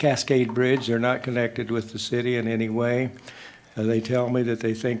Cascade Bridge. They're not connected with the city in any way. They tell me that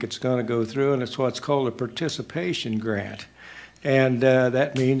they think it's going to go through, and it's what's called a participation grant. And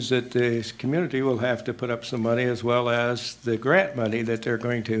that means that the community will have to put up some money as well as the grant money that they're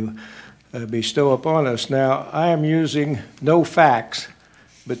going to bestow upon us. Now, I am using no facts,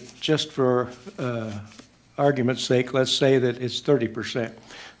 but just for argument's sake, let's say that it's 30%.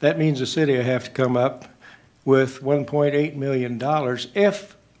 That means the city will have to come up with $1.8 million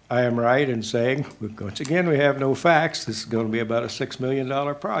if I am right in saying, once again, we have no facts, this is going to be about a $6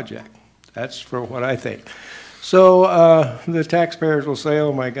 million project. That's for what I think. So the taxpayers will say,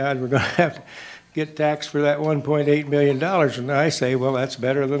 oh my God, we're going to have to get taxed for that $1.8 million. And I say, well, that's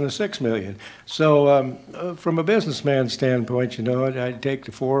better than the $6 million. So from a businessman's standpoint, you know, I'd take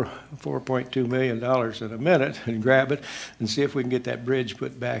the $4.2 million in a minute and grab it and see if we can get that bridge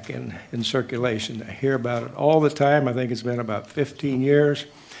put back in circulation. I hear about it all the time. I think it's been about 15 years.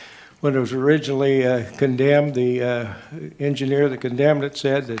 When it was originally condemned, the engineer that condemned it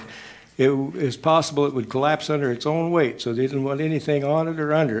said that it is possible it would collapse under its own weight, so they didn't want anything on it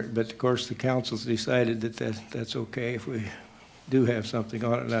or under it. But of course, the council's decided that that's okay if we do have something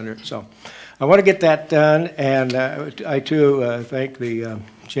on it and under it. So I want to get that done, and I too thank the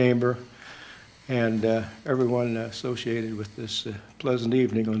chamber and everyone associated with this pleasant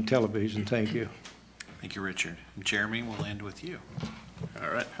evening on television. Thank you. Thank you, Richard. Jeremy, we'll end with you.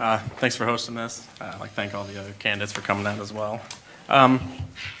 All right. Thanks for hosting this. I'd like to thank all the other candidates for coming out as well.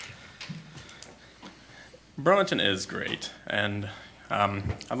 Burlington is great, and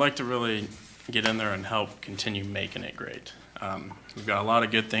I'd like to really get in there and help continue making it great. We've got a lot of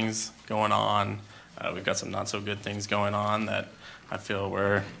good things going on. We've got some not so good things going on that I feel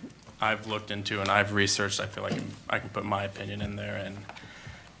where I've looked into and I've researched, I feel like I can put my opinion in there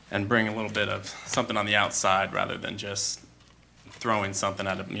and bring a little bit of something on the outside rather than just throwing something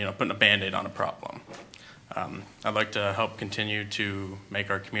at a, you know, putting a Band-Aid on a problem. I'd like to help continue to make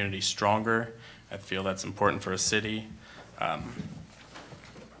our community stronger. I feel that's important for a city. And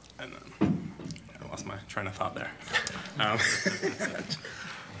then, I lost my train of thought there.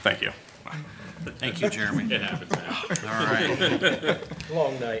 Thank you. Thank you, Jeremy. It happens now. All right.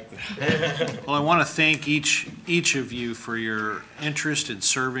 Long night. Well, I want to thank each of you for your interest in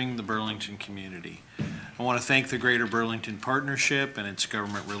serving the Burlington community. I want to thank the Greater Burlington Partnership and its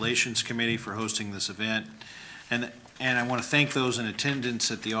Government Relations Committee for hosting this event. And I want to thank those in attendance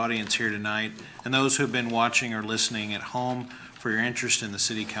at the audience here tonight and those who have been watching or listening at home for your interest in the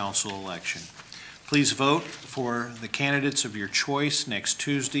City Council election. Please vote for the candidates of your choice next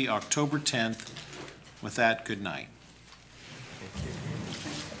Tuesday, October 10th. With that, good night. Thank you.